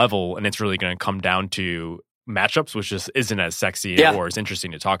same level, and it's really going to come down to matchups, which just isn't as sexy or as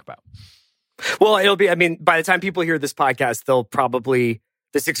interesting to talk about. Well, it'll be, I mean, by the time people hear this podcast,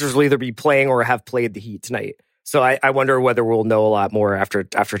 the Sixers will either be playing or have played the Heat tonight. So I wonder whether we'll know a lot more after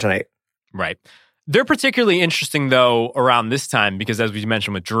tonight. Right. They're particularly interesting, though, around this time, because as we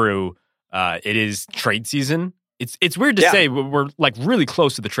mentioned with Drew, it is trade season. It's weird to say we're like really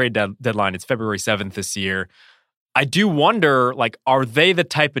close to the trade deadline. It's February 7th this year. I do wonder, like, are they the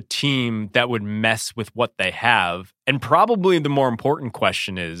type of team that would mess with what they have? And probably the more important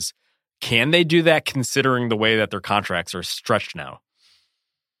question is, can they do that considering the way that their contracts are stretched now?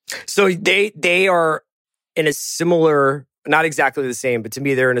 So they are in a similar, not exactly the same, but to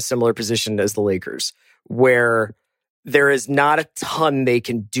me, they're in a similar position as the Lakers, where there is not a ton they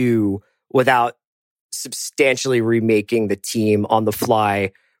can do without substantially remaking the team on the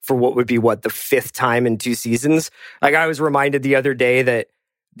fly for what would be the fifth time in 2 seasons. Like I was reminded the other day that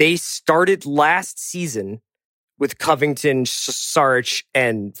they started last season with Covington, Saric,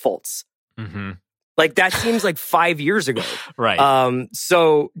 and Fultz. Mm-hmm. Like that seems like 5 years ago. Right.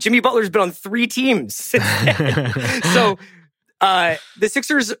 So Jimmy Butler's been on 3 teams since then. So the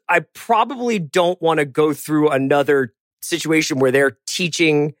Sixers, I probably don't want to go through another situation where they're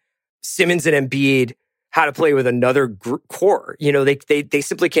teaching Simmons and Embiid how to play with another core. You know, they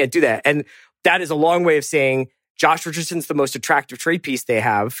simply can't do that. And that is a long way of saying Josh Richardson's the most attractive trade piece they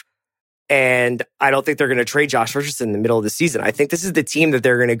have. And I don't think they're going to trade Josh Richardson in the middle of the season. I think this is the team that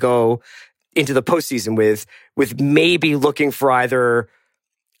they're going to go into the postseason with maybe looking for either,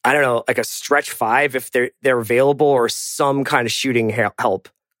 I don't know, like a stretch 5 if they're available, or some kind of shooting help.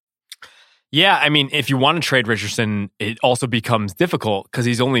 Yeah, I mean, if you want to trade Richardson, it also becomes difficult because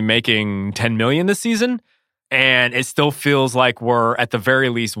he's only making $10 million this season, And it still feels like we're at the very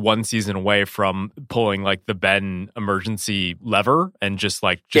least one season away from pulling like the Ben emergency lever and just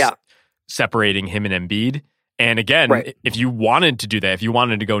separating him and Embiid. And again, if you wanted to do that, if you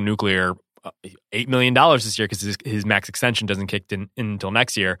wanted to go nuclear, $8 million this year because his max extension doesn't kick in until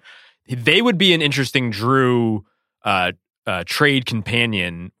next year, they would be an interesting Drew trade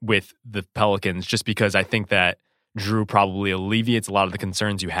companion with the Pelicans, just because I think that Drew probably alleviates a lot of the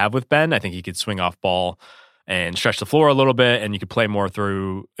concerns you have with Ben. I think he could swing off ball and stretch the floor a little bit, and you could play more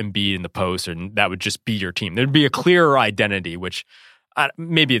through Embiid in the post, and that would just be your team. There'd be a clearer identity, which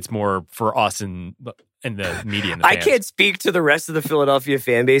maybe it's more for us in the media and the fans. I can't speak to the rest of the Philadelphia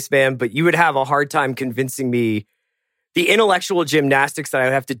fan base, man, but you would have a hard time convincing me the intellectual gymnastics that I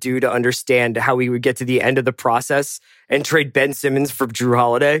would have to do to understand how we would get to the end of the process and trade Ben Simmons for Drew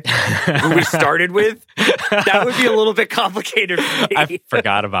Holiday, who we started with. That would be a little bit complicated for me. I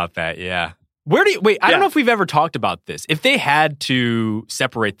forgot about that, yeah. I don't know if we've ever talked about this. If they had to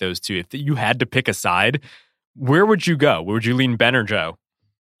separate those two, if you had to pick a side, where would you go? Where would you lean, Ben or Joe?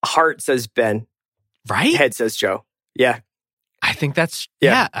 Heart says Ben. Right? Head says Joe. Yeah. I think that's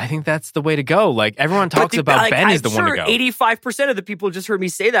I think that's the way to go. Like, everyone talks about Ben is the one to go. 85% of the people who just heard me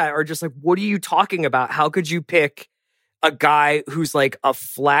say that are just like, what are you talking about? How could you pick a guy who's like a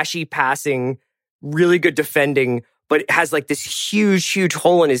flashy passing, really good defending, but has like this huge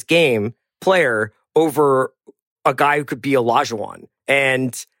hole in his game player over a guy who could be Olajuwon?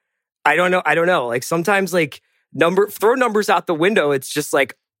 And I don't know. Like, sometimes like throw numbers out the window. It's just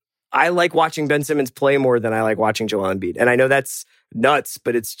like, I like watching Ben Simmons play more than I like watching Joel Embiid. And I know that's nuts,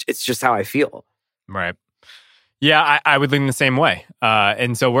 but it's just how I feel. Right. Yeah, I would lean the same way.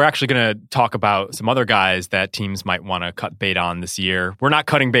 And so we're actually going to talk about some other guys that teams might want to cut bait on this year. We're not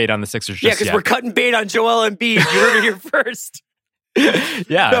cutting bait on the Sixers just yet. Yeah, because we're cutting bait on Joel Embiid. You heard it here first.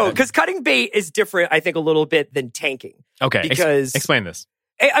 Yeah. No, because cutting bait is different, I think, a little bit than tanking. Okay, because explain this.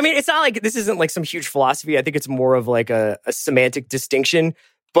 I mean, it's not like this isn't like some huge philosophy. I think it's more of like a semantic distinction.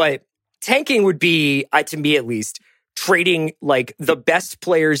 But tanking would be, to me at least, trading like the best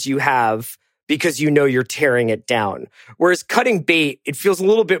players you have because you know you're tearing it down. Whereas cutting bait, it feels a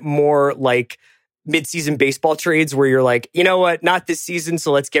little bit more like mid-season baseball trades where you're like, you know what, not this season,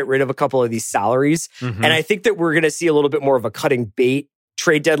 so let's get rid of a couple of these salaries. Mm-hmm. And I think that we're going to see a little bit more of a cutting bait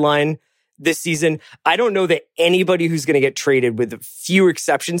trade deadline this season. I don't know that anybody who's going to get traded, with a few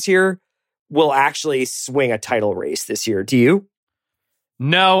exceptions here, will actually swing a title race this year. Do you?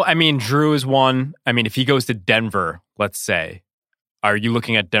 No, I mean, Drew is one. I mean, if he goes to Denver, let's say, are you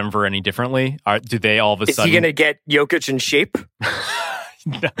looking at Denver any differently? Do they all of a sudden... Is he going to get Jokic in shape?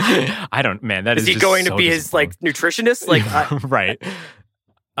 No, I don't, man, that is he just going so to be his like nutritionist? Like, right.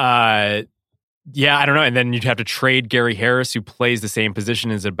 Yeah, I don't know. And then you'd have to trade Gary Harris, who plays the same position,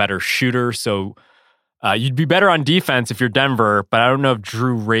 as a better shooter. So you'd be better on defense if you're Denver, but I don't know if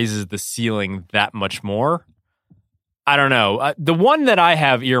Drew raises the ceiling that much more. I don't know. The one that I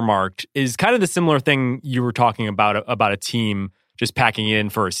have earmarked is kind of the similar thing you were talking about a team just packing it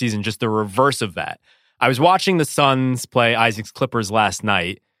in for a season, just the reverse of that. I was watching the Suns play Isaac's Clippers last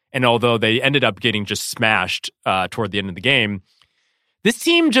night, and although they ended up getting just smashed toward the end of the game, this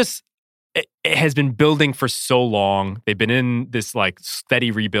team just it has been building for so long. They've been in this like steady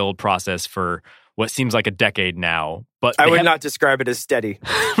rebuild process for what seems like a decade now. But I would not describe it as steady.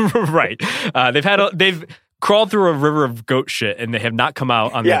 Right. They've crawled through a river of goat shit, and they have not come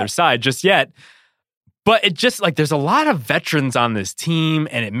out on the other side just yet. But it just like there's a lot of veterans on this team,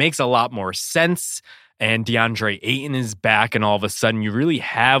 and it makes a lot more sense. And DeAndre Ayton is back, and all of a sudden you really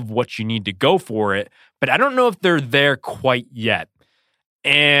have what you need to go for it. But I don't know if they're there quite yet.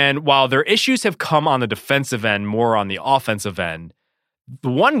 And while their issues have come on the defensive end, more on the offensive end, the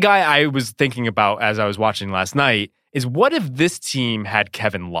one guy I was thinking about as I was watching last night is, what if this team had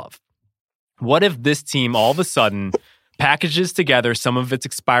Kevin Love? What if this team all of a sudden packages together some of its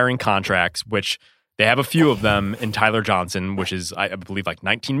expiring contracts, which they have a few of them in Tyler Johnson, which is, I believe, like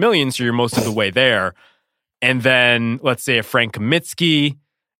 $19 million, so you're most of the way there. And then, let's say, a Frank Kaminsky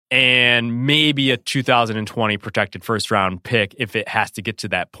and maybe a 2020 protected first-round pick if it has to get to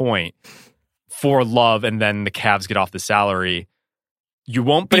that point for Love, and then the Cavs get off the salary. You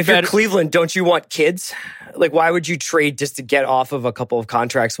won't be But if you're Cleveland, don't you want kids? Like, why would you trade just to get off of a couple of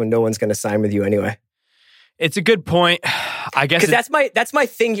contracts when no one's going to sign with you anyway? It's a good point. I guess because that's my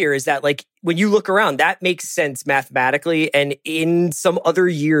thing here is that, like, when you look around, that makes sense mathematically, and in some other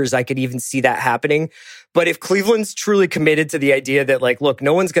years I could even see that happening. But if Cleveland's truly committed to the idea that, like, look,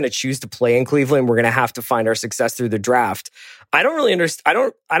 no one's going to choose to play in Cleveland, we're going to have to find our success through the draft. I don't really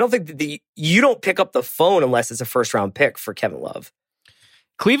understand. I don't think that you don't pick up the phone unless it's a first round pick for Kevin Love.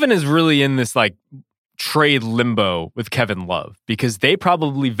 Cleveland is really in this like trade limbo with Kevin Love because they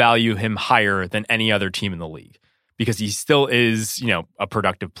probably value him higher than any other team in the league because he still is, a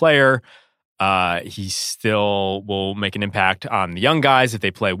productive player. He still will make an impact on the young guys if they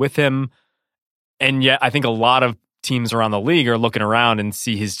play with him. And yet I think a lot of teams around the league are looking around and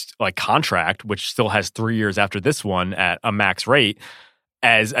see his contract, which still has 3 years after this one at a max rate,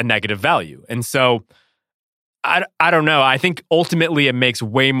 as a negative value. And so I don't know. I think ultimately it makes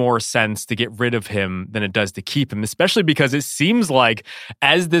way more sense to get rid of him than it does to keep him, especially because it seems like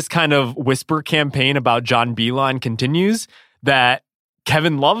as this kind of whisper campaign about John Beilein continues, that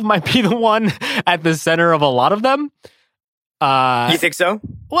Kevin Love might be the one at the center of a lot of them. You think so?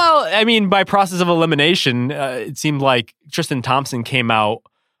 Well, I mean, by process of elimination, it seemed like Tristan Thompson came out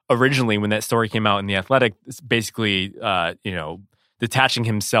originally when that story came out in The Athletic, basically, detaching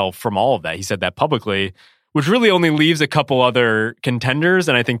himself from all of that. He said that publicly, which really only leaves a couple other contenders,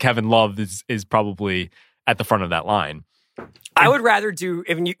 and I think Kevin Love is probably at the front of that line. I would rather do,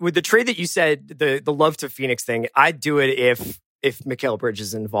 with the trade that you said, the Love to Phoenix thing, I'd do it if Mikal Bridges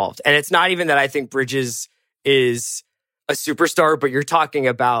is involved. And it's not even that I think Bridges is a superstar, but you're talking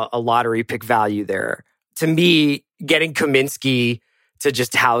about a lottery pick value there. To me, getting Kaminsky to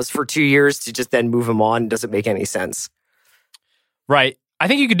just house for 2 years to just then move him on doesn't make any sense. Right. I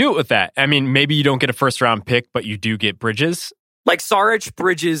think you could do it with that. I mean, maybe you don't get a first-round pick, but you do get Bridges. Like Saric,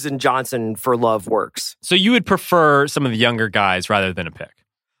 Bridges, and Johnson for Love works. So you would prefer some of the younger guys rather than a pick?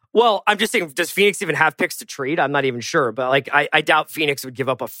 Well, I'm just saying, does Phoenix even have picks to trade? I'm not even sure. But I doubt Phoenix would give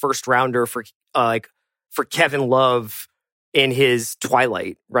up a first-rounder for Kevin Love in his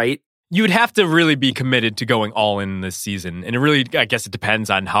twilight, right? You would have to really be committed to going all in this season. And it really, I guess it depends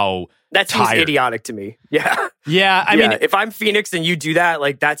on how that seems idiotic to me. Yeah. Yeah. I mean, if I'm Phoenix and you do that,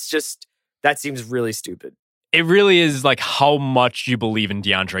 that seems really stupid. It really is how much you believe in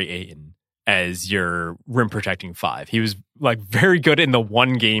DeAndre Ayton as your rim protecting five. He was very good in the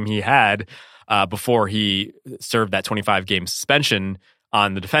one game he had before he served that 25 game suspension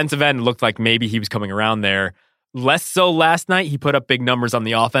on the defensive end. It looked like maybe he was coming around there. Less so last night. He put up big numbers on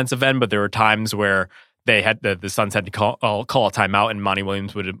the offensive end, but there were times where they had the Suns had to call a timeout, and Monty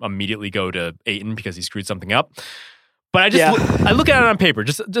Williams would immediately go to Ayton because he screwed something up. But I look at it on paper.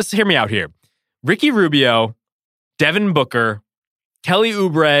 Just hear me out here. Ricky Rubio, Devin Booker, Kelly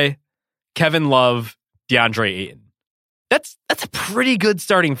Oubre, Kevin Love, DeAndre Ayton. That's a pretty good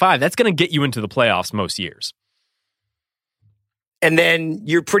starting five. That's going to get you into the playoffs most years. And then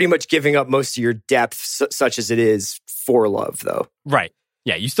you're pretty much giving up most of your depth, such as it is, for Love, though. Right.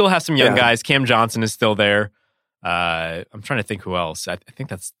 Yeah, you still have some young guys. Cam Johnson is still there. I'm trying to think who else. I think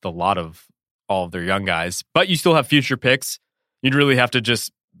that's the lot of all of their young guys. But you still have future picks. You'd really have to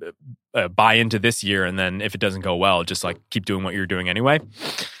just buy into this year, and then if it doesn't go well, just keep doing what you're doing anyway.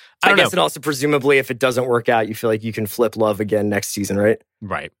 I guess, and also presumably if it doesn't work out, you feel like you can flip Love again next season, right?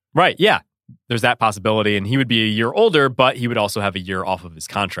 Right. Yeah. There's that possibility, and he would be a year older, but he would also have a year off of his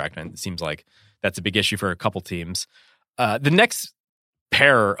contract, and it seems like that's a big issue for a couple teams. The next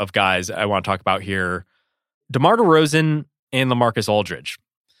pair of guys I want to talk about here, DeMar DeRozan and LaMarcus Aldridge.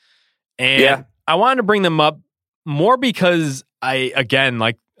 And I wanted to bring them up more because I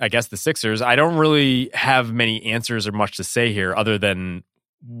guess the Sixers, I don't really have many answers or much to say here other than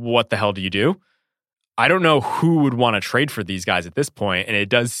what the hell do you do? I don't know who would want to trade for these guys at this point, and it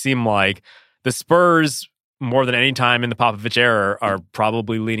does seem like the Spurs, more than any time in the Popovich era, are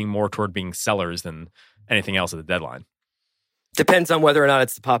probably leaning more toward being sellers than anything else at the deadline. Depends on whether or not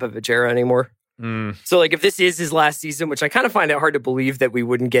it's the Popovich era anymore. So, if this is his last season, which I kind of find it hard to believe that we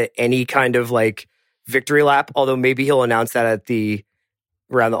wouldn't get any kind of victory lap, although maybe he'll announce that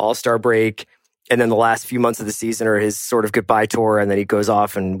around the All-Star break. And then the last few months of the season are his sort of goodbye tour. And then he goes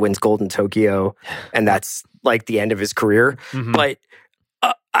off and wins gold in Tokyo. And that's the end of his career. Mm-hmm. But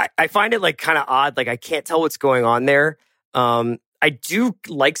I find it kind of odd. I can't tell what's going on there. I do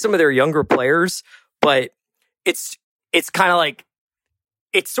like some of their younger players, but it's kind of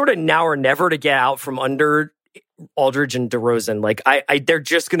it's sort of now or never to get out from under Aldridge and DeRozan. They're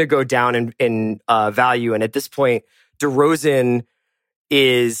just going to go down in value. And at this point, DeRozan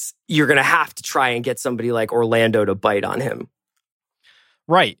you're going to have to try and get somebody like Orlando to bite on him.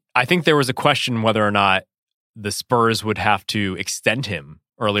 Right. I think there was a question whether or not the Spurs would have to extend him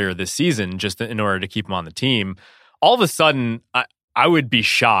earlier this season just in order to keep him on the team. All of a sudden, I would be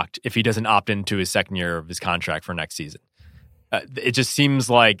shocked if he doesn't opt into his second year of his contract for next season. It just seems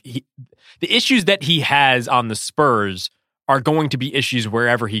like the issues that he has on the Spurs are going to be issues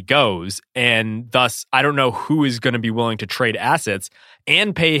wherever he goes. And thus, I don't know who is going to be willing to trade assets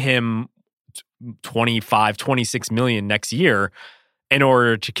and pay him $25, $26 million next year in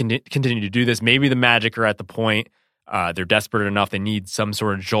order to continue to do this. Maybe the Magic are at the point they're desperate enough. They need some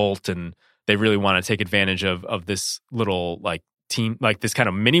sort of jolt, and they really want to take advantage of this little like team, like this kind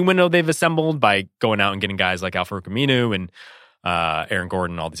of mini window they've assembled by going out and getting guys like Al-Farouq Aminu and Aaron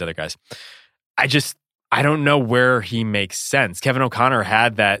Gordon and all these other guys. I don't know where he makes sense. Kevin O'Connor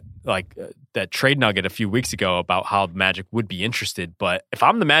had that trade nugget a few weeks ago about how the Magic would be interested, but if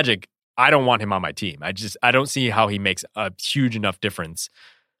I'm the Magic, I don't want him on my team. I don't see how he makes a huge enough difference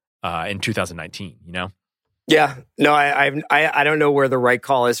in 2019, you know? Yeah. No, I don't know where the right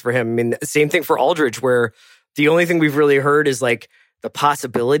call is for him. I mean, same thing for Aldridge, where the only thing we've really heard is like the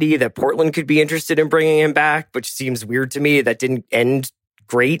possibility that Portland could be interested in bringing him back, which seems weird to me. That didn't end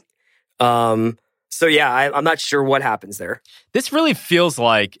great. So yeah, I'm not sure what happens there. This really feels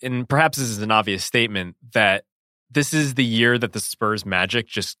like, and perhaps this is an obvious statement, that this is the year that the Spurs magic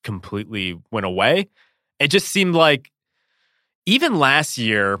just completely went away. It just seemed like even last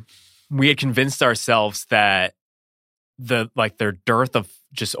year we had convinced ourselves that their dearth of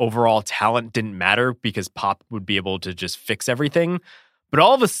just overall talent didn't matter because Pop would be able to just fix everything. But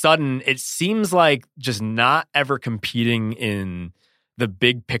all of a sudden, it seems like just not ever competing in the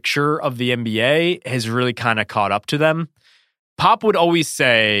big picture of the NBA has really kind of caught up to them. Pop would always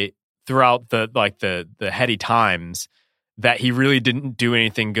say throughout the heady times that he really didn't do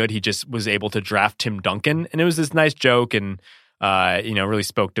anything good. He just was able to draft Tim Duncan, and it was this nice joke, and really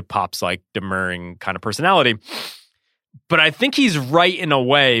spoke to Pop's like demurring kind of personality. But I think he's right in a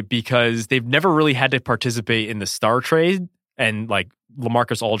way because they've never really had to participate in the star trade, and like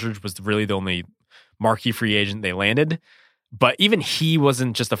LaMarcus Aldridge was really the only marquee free agent they landed. But even he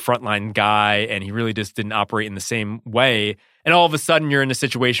wasn't just a frontline guy, and he really just didn't operate in the same way. And all of a sudden, you're in a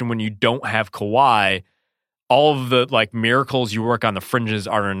situation when you don't have Kawhi. All of the like miracles you work on the fringes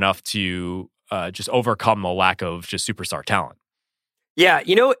aren't enough to just overcome the lack of just superstar talent. Yeah,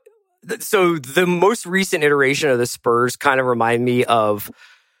 so the most recent iteration of the Spurs kind of remind me of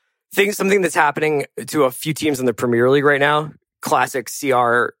something that's happening to a few teams in the Premier League right now. Classic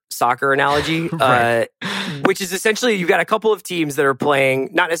CR soccer analogy, Right. Which is essentially you've got a couple of teams that are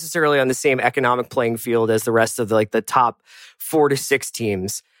playing not necessarily on the same economic playing field as the rest of the top 4 to 6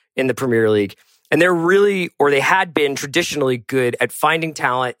 teams in the Premier League. And they're really, or they had been traditionally good at finding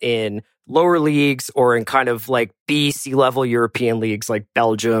talent in lower leagues or in kind of like B, C level European leagues like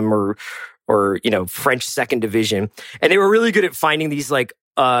Belgium or French second division. And they were really good at finding these like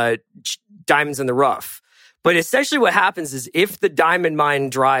diamonds in the rough. But essentially what happens is if the diamond mine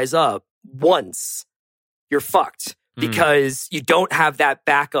dries up once, you're fucked because you don't have that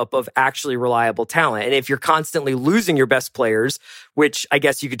backup of actually reliable talent. And if you're constantly losing your best players, which I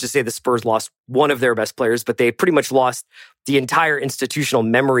guess you could just say the Spurs lost one of their best players, but they pretty much lost the entire institutional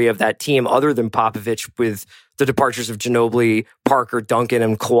memory of that team other than Popovich with the departures of Ginobili, Parker, Duncan,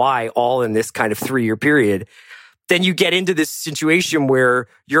 and Kawhi all in this kind of 3-year period. Then you get into this situation where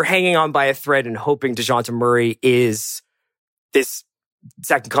you're hanging on by a thread and hoping DeJounte Murray is this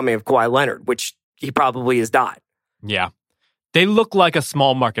second coming of Kawhi Leonard, which he probably is not. Yeah. They look like a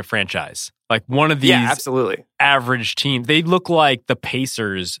small market franchise. Like one of these absolutely average teams. They look like the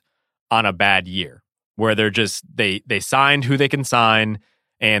Pacers on a bad year where they're just, they signed who they can sign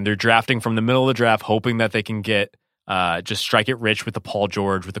and they're drafting from the middle of the draft, hoping that they can get, just strike it rich with the Paul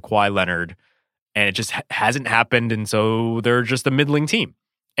George, with the Kawhi Leonard. And it just hasn't happened. And so they're just a middling team.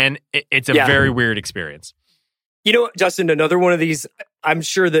 And it's a very weird experience. You know, Justin, another one of these, I'm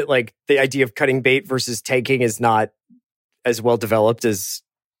sure that like the idea of cutting bait versus tanking is not as well developed as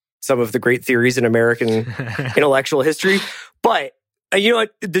some of the great theories in American intellectual history. But you know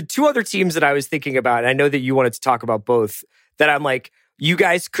what? The two other teams that I was thinking about, and I know that you wanted to talk about both, that I'm like, you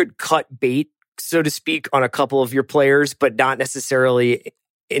guys could cut bait, so to speak, on a couple of your players, but not necessarily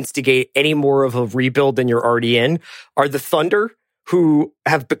instigate any more of a rebuild than you're already in, are the Thunder, who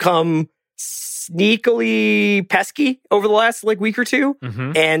have become sneakily pesky over the last week or two,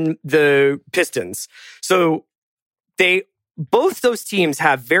 and the Pistons. So both those teams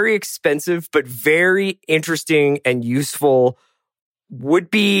have very expensive but very interesting and useful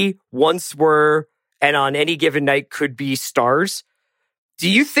would be, once were, and on any given night could be stars. Do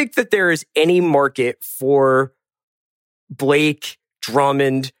you think that there is any market for Blake,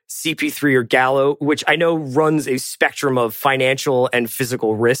 Drummond, CP3, or Gallo, which I know runs a spectrum of financial and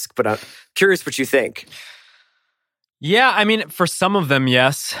physical risk, but I'm curious what you think. Yeah, I mean, for some of them,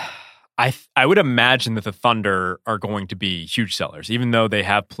 yes. I would imagine that the Thunder are going to be huge sellers, even though they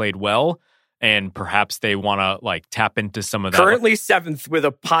have played well, and perhaps they want to tap into some of that. Currently 7th with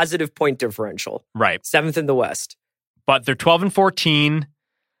a positive point differential. Right. 7th in the West. But they're 12-14,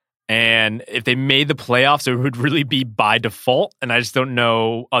 And if they made the playoffs, it would really be by default. And I just don't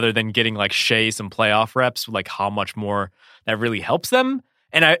know, other than getting like Shea some playoff reps, like how much more that really helps them.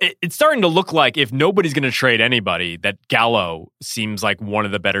 And it's starting to look like if nobody's going to trade anybody, that Gallo seems like one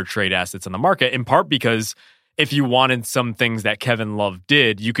of the better trade assets on the market, in part because if you wanted some things that Kevin Love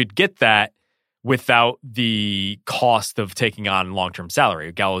did, you could get that without the cost of taking on long-term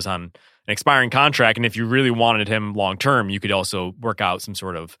salary. Gallo's on an expiring contract, and if you really wanted him long-term, you could also work out some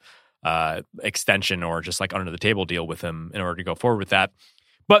sort of extension or just like under the table deal with him in order to go forward with that.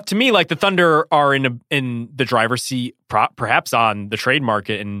 But to me, like the Thunder are in the driver's seat, perhaps on the trade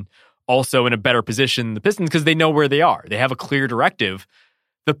market, and also in a better position than the Pistons because they know where they are. They have a clear directive.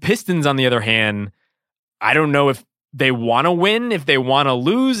 The Pistons, on the other hand, I don't know if they want to win, if they want to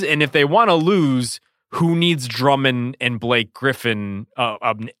lose, and if they want to lose, who needs Drummond and Blake Griffin,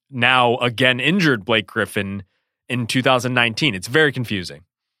 now again injured Blake Griffin in 2019? It's very confusing.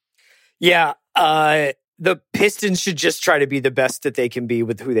 Yeah, the Pistons should just try to be the best that they can be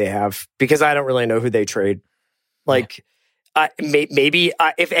with who they have, because I don't really know who they trade. Like, maybe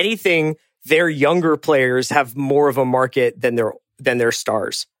if anything, their younger players have more of a market than their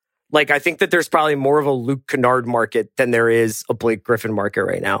stars. Like, I think that there's probably more of a Luke Kennard market than there is a Blake Griffin market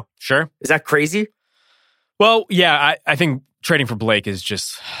right now. Sure. Is that crazy? Well, yeah, I think trading for Blake is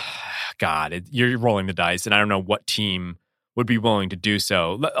just, God, you're rolling the dice, and I don't know what team would be willing to do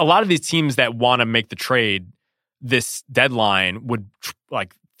so. A lot of these teams that want to make the trade this deadline would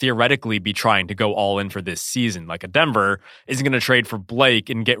like theoretically be trying to go all in for this season. Like a Denver isn't going to trade for Blake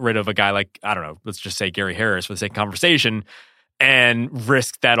and get rid of a guy like, I don't know, let's just say Gary Harris for the sake of conversation, and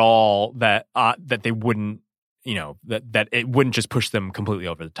risk that all that they wouldn't, that it wouldn't just push them completely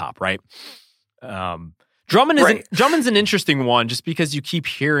over the top, right? Drummond's an interesting one just because you keep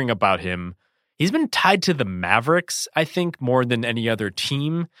hearing about him. He's been tied to the Mavericks, I think, more than any other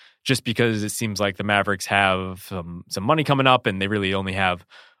team, just because it seems like the Mavericks have some money coming up and they really only have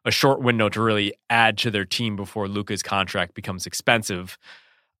a short window to really add to their team before Luka's contract becomes expensive.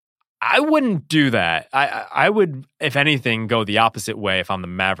 I wouldn't do that. I would, if anything, go the opposite way if I'm the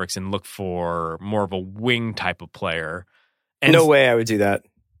Mavericks and look for more of a wing type of player. And no way I would do that.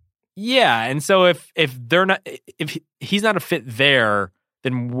 Yeah, and so if he's not a fit there,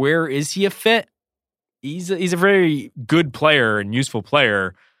 then where is he a fit? He's a very good player and useful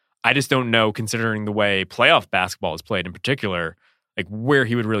player. I just don't know, considering the way playoff basketball is played in particular, like where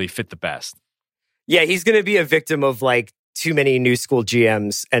he would really fit the best. Yeah, he's going to be a victim of like too many new school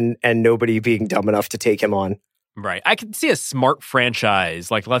GMs and nobody being dumb enough to take him on. Right. I could see a smart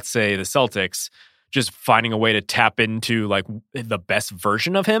franchise, like let's say the Celtics, just finding a way to tap into like the best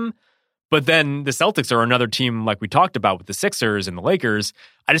version of him. But then the Celtics are another team like we talked about with the Sixers and the Lakers.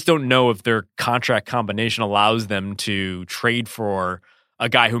 I just don't know if their contract combination allows them to trade for a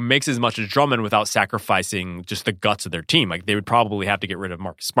guy who makes as much as Drummond without sacrificing just the guts of their team. Like they would probably have to get rid of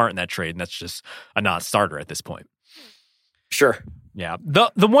Marcus Smart in that trade, and that's just a non-starter at this point. Sure. Yeah. The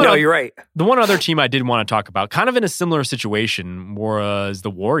one No, you're right. The one other team I did want to talk about, kind of in a similar situation, was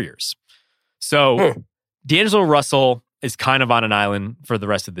the Warriors. So D'Angelo Russell is kind of on an island for the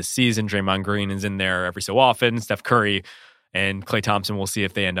rest of the season. Draymond Green is in there every so often. Steph Curry and Klay Thompson, we'll see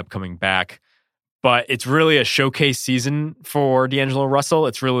if they end up coming back. But it's really a showcase season for D'Angelo Russell.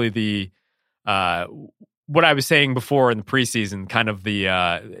 It's really the what I was saying before in the preseason, kind of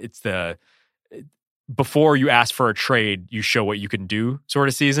the before you ask for a trade, you show what you can do sort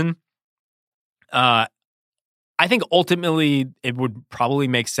of season. I think ultimately it would probably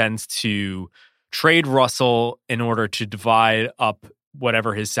make sense to trade Russell in order to divide up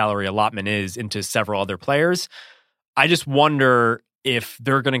whatever his salary allotment is into several other players. I just wonder if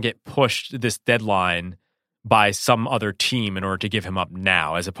they're going to get pushed this deadline by some other team in order to give him up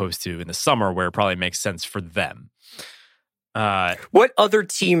now, as opposed to in the summer where it probably makes sense for them. What other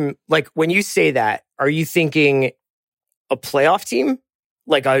team, like when you say that, are you thinking a playoff team?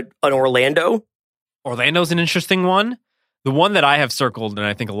 Like an Orlando? Orlando's an interesting one. The one that I have circled, and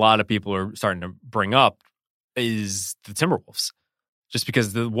I think a lot of people are starting to bring up, is the Timberwolves. Just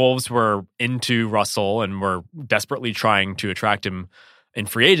because the Wolves were into Russell and were desperately trying to attract him in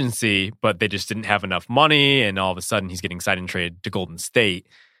free agency, but they just didn't have enough money, and all of a sudden he's getting signed and traded to Golden State.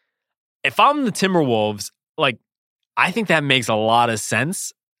 If I'm the Timberwolves, like, I think that makes a lot of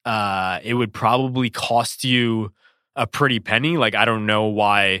sense. It would probably cost you a pretty penny. Like, I don't know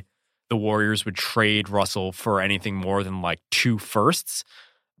why the Warriors would trade Russell for anything more than like 2 firsts,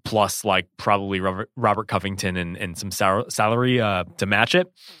 plus like probably Robert Covington and some salary to match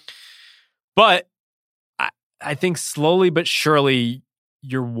it. But I think slowly but surely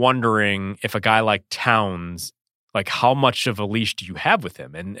you're wondering if a guy like Towns like how much of a leash do you have with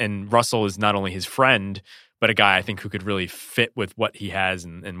him? And Russell is not only his friend, but a guy I think who could really fit with what he has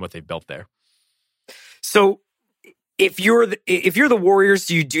and what they've built there. So if you're the Warriors,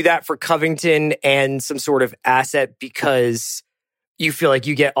 do you do that for Covington and some sort of asset because you feel like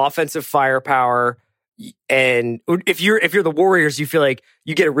you get offensive firepower? And if you're the Warriors, you feel like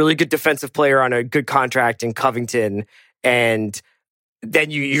you get a really good defensive player on a good contract in Covington, and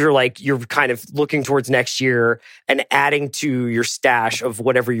then you're kind of looking towards next year and adding to your stash of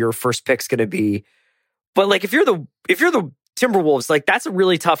whatever your first pick's going to be. But like if you're the Timberwolves, like that's a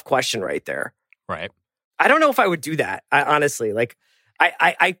really tough question right there. Right. I don't know if I would do that. Honestly, like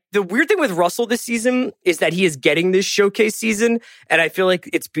the weird thing with Russell this season is that he is getting this showcase season, and I feel like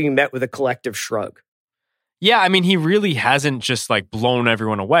it's being met with a collective shrug. Yeah, I mean, he really hasn't just like blown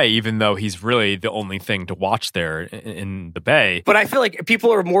everyone away, even though he's really the only thing to watch there in the Bay. But I feel like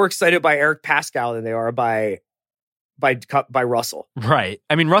people are more excited by Eric Pascal than they are by Russell. Right.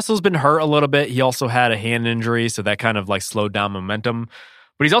 I mean, Russell's been hurt a little bit. He also had a hand injury, so that kind of like slowed down momentum.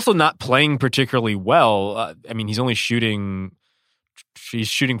 But he's also not playing particularly well. I mean, he's shooting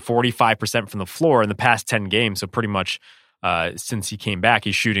 45% from the floor in the past 10 games. So pretty much since he came back,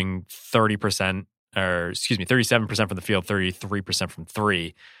 he's shooting 37% from the field, 33% from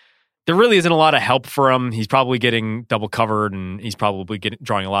three. There really isn't a lot of help for him. He's probably getting double covered and he's probably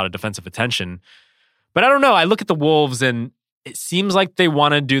drawing a lot of defensive attention. But I don't know. I look at the Wolves and it seems like they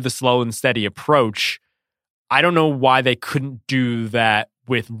want to do the slow and steady approach. I don't know why they couldn't do that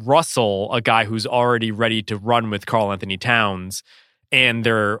with Russell, a guy who's already ready to run with Karl Anthony Towns, and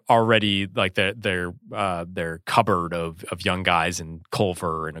they're already like their cupboard of young guys in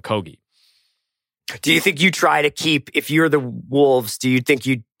Culver and Okogie. Do you think you try to keep, if you're the Wolves, do you think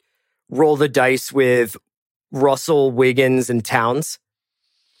you'd roll the dice with Russell, Wiggins, and Towns?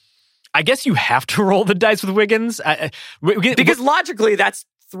 I guess you have to roll the dice with Wiggins. Because logically, that's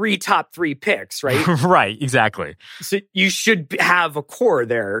top three picks, right? Right, exactly. So you should have a core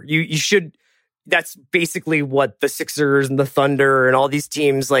there. You should. That's basically what the Sixers and the Thunder and all these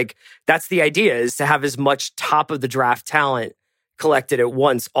teams, like, that's the idea, is to have as much top of the draft talent collected at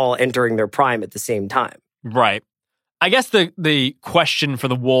once, all entering their prime at the same time. Right. I guess the question for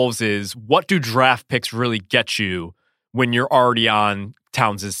the Wolves is, what do draft picks really get you when you're already on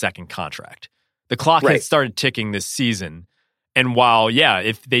Towns' second contract? The clock has started ticking this season. And while,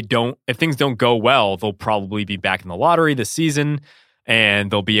 if things don't go well, they'll probably be back in the lottery this season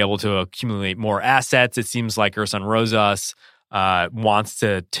and they'll be able to accumulate more assets. It seems like Ersan Rosas wants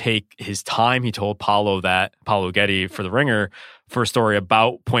to take his time. He told Paulo Getty for The Ringer for a story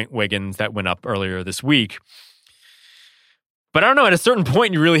about Point Wiggins that went up earlier this week. But I don't know, at a certain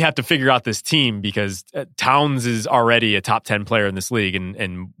point, you really have to figure out this team because Towns is already a top 10 player in this league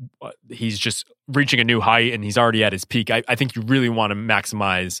and he's just reaching a new height and he's already at his peak. I think you really want to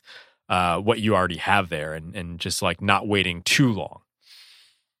maximize what you already have there and just like not waiting too long.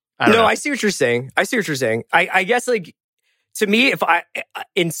 I see what you're saying. I guess, like, to me,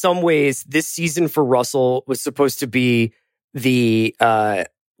 in some ways, this season for Russell was supposed to be the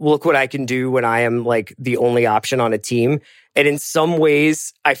look what I can do when I am like the only option on a team. And in some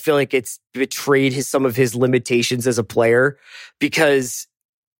ways, I feel like it's betrayed some of his limitations as a player, because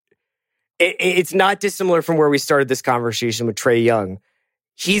it's not dissimilar from where we started this conversation with Trae Young.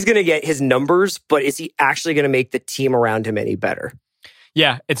 He's going to get his numbers, but is he actually going to make the team around him any better?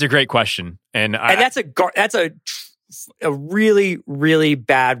 Yeah, it's a great question. And that's a really, really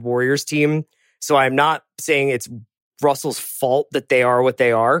bad Warriors team. So I'm not saying it's Russell's fault that they are what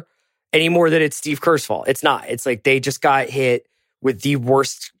they are any more than it's Steve Kerr's fault. It's not. It's like they just got hit with the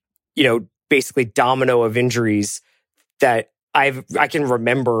worst, basically domino of injuries that I can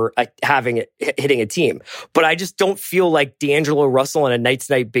remember hitting a team. But I just don't feel like D'Angelo Russell on a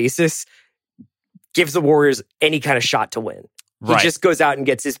night-to-night basis gives the Warriors any kind of shot to win. Right. He just goes out and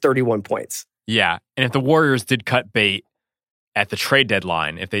gets his 31 points. Yeah. And if the Warriors did cut bait at the trade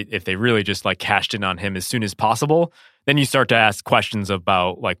deadline, if they really just like cashed in on him as soon as possible, then you start to ask questions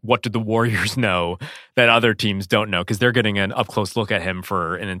about like, what did the Warriors know that other teams don't know? Because they're getting an up-close look at him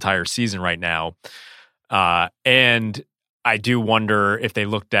for an entire season right now. And I do wonder if they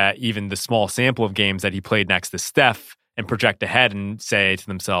looked at even the small sample of games that he played next to Steph and project ahead and say to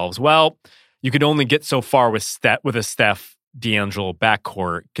themselves, well, you could only get so far with a Steph D'Angelo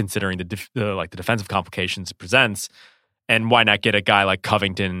backcourt, considering the defensive complications it presents. And why not get a guy like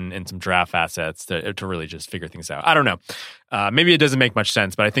Covington and some draft assets to really just figure things out? I don't know. Maybe it doesn't make much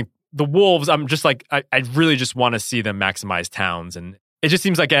sense, but I think the Wolves, I'm just like, I really just want to see them maximize Towns. And it just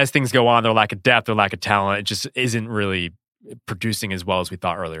seems like as things go on, their lack of depth, their lack of talent, it just isn't really producing as well as we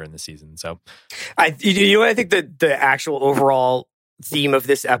thought earlier in the season. So, I think that the actual overall theme of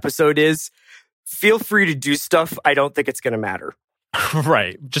this episode is feel free to do stuff. I don't think it's going to matter.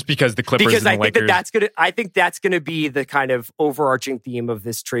 Right. Just because the Clippers because and the Lakers. I think that's going to be the kind of overarching theme of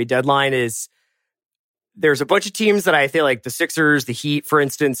this trade deadline is there's a bunch of teams that I feel like the Sixers, the Heat, for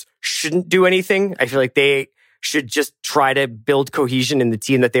instance, shouldn't do anything. I feel like they should just try to build cohesion in the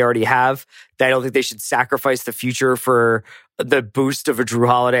team that they already have. I don't think they should sacrifice the future for the boost of a Drew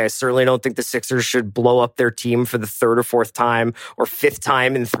Holiday. I certainly don't think the Sixers should blow up their team for the third or fourth time or fifth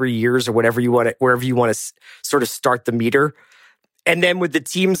time in 3 years or wherever you want to sort of start the meter. And then with the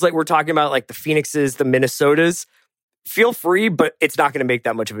teams like we're talking about, like the Phoenixes, the Minnesotas, feel free, but it's not going to make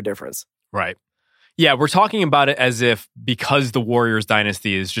that much of a difference. Right. Yeah, we're talking about it as if because the Warriors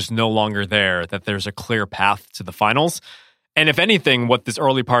dynasty is just no longer there, that there's a clear path to the finals. And if anything, what this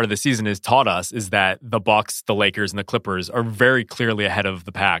early part of the season has taught us is that the Bucks, the Lakers, and the Clippers are very clearly ahead of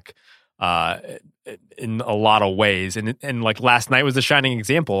the pack in a lot of ways. And like last night was a shining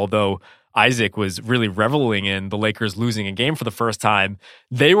example, although Isaac was really reveling in the Lakers losing a game for the first time.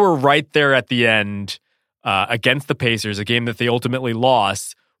 They were right there at the end against the Pacers, a game that they ultimately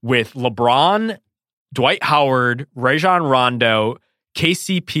lost with LeBron, Dwight Howard, Rajon Rondo,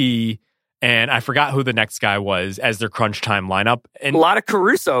 KCP, and I forgot who the next guy was as their crunch time lineup. And a lot of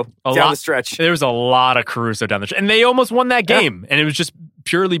Caruso down the stretch. There was a lot of Caruso down the stretch. And they almost won that game. And it was just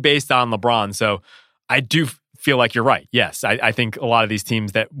purely based on LeBron. So I do feel like you're right. Yes, I think a lot of these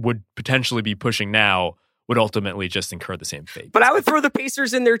teams that would potentially be pushing now would ultimately just incur the same fate. But I would throw the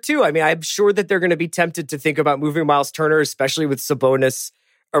Pacers in there too. I mean, I'm sure that they're going to be tempted to think about moving Miles Turner, especially with Sabonis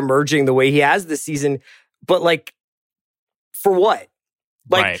emerging the way he has this season. But like, for what?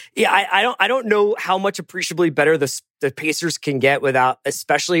 Like, right. Yeah, I don't know how much appreciably better the Pacers can get without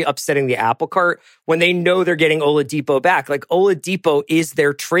especially upsetting the apple cart when they know they're getting Oladipo back. Like, Oladipo is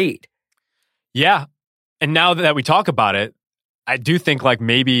their trade. Yeah. And now that we talk about it, I do think like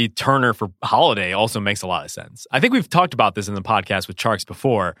maybe Turner for Holiday also makes a lot of sense. I think we've talked about this in the podcast with Charks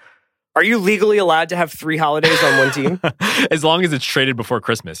before. Are you legally allowed to have 3 holidays on one team? As long as it's traded before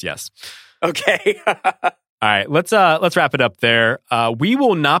Christmas, yes. Okay. All right, let's wrap it up there. We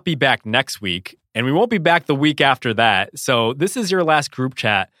will not be back next week, and we won't be back the week after that. So this is your last group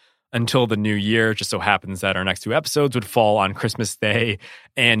chat until the new year. It just so happens that our next 2 episodes would fall on Christmas Day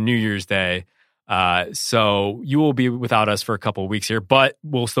and New Year's Day. So you will be without us for a couple of weeks here, but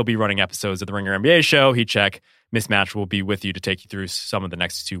we'll still be running episodes of the Ringer NBA show. Heat Check, Mismatch will be with you to take you through some of the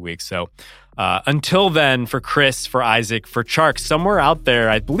next 2 weeks. So until then, for Chris, for Isaac, for Chark, somewhere out there,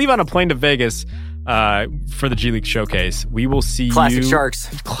 I believe on a plane to Vegas for the G League Showcase, we will see Classic you. Sharks.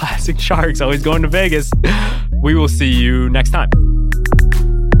 Classic Sharks, always going to Vegas. We will see you next time.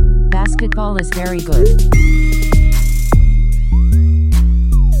 Basketball is very good.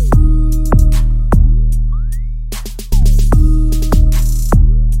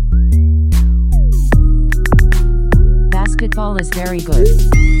 Basketball is very good.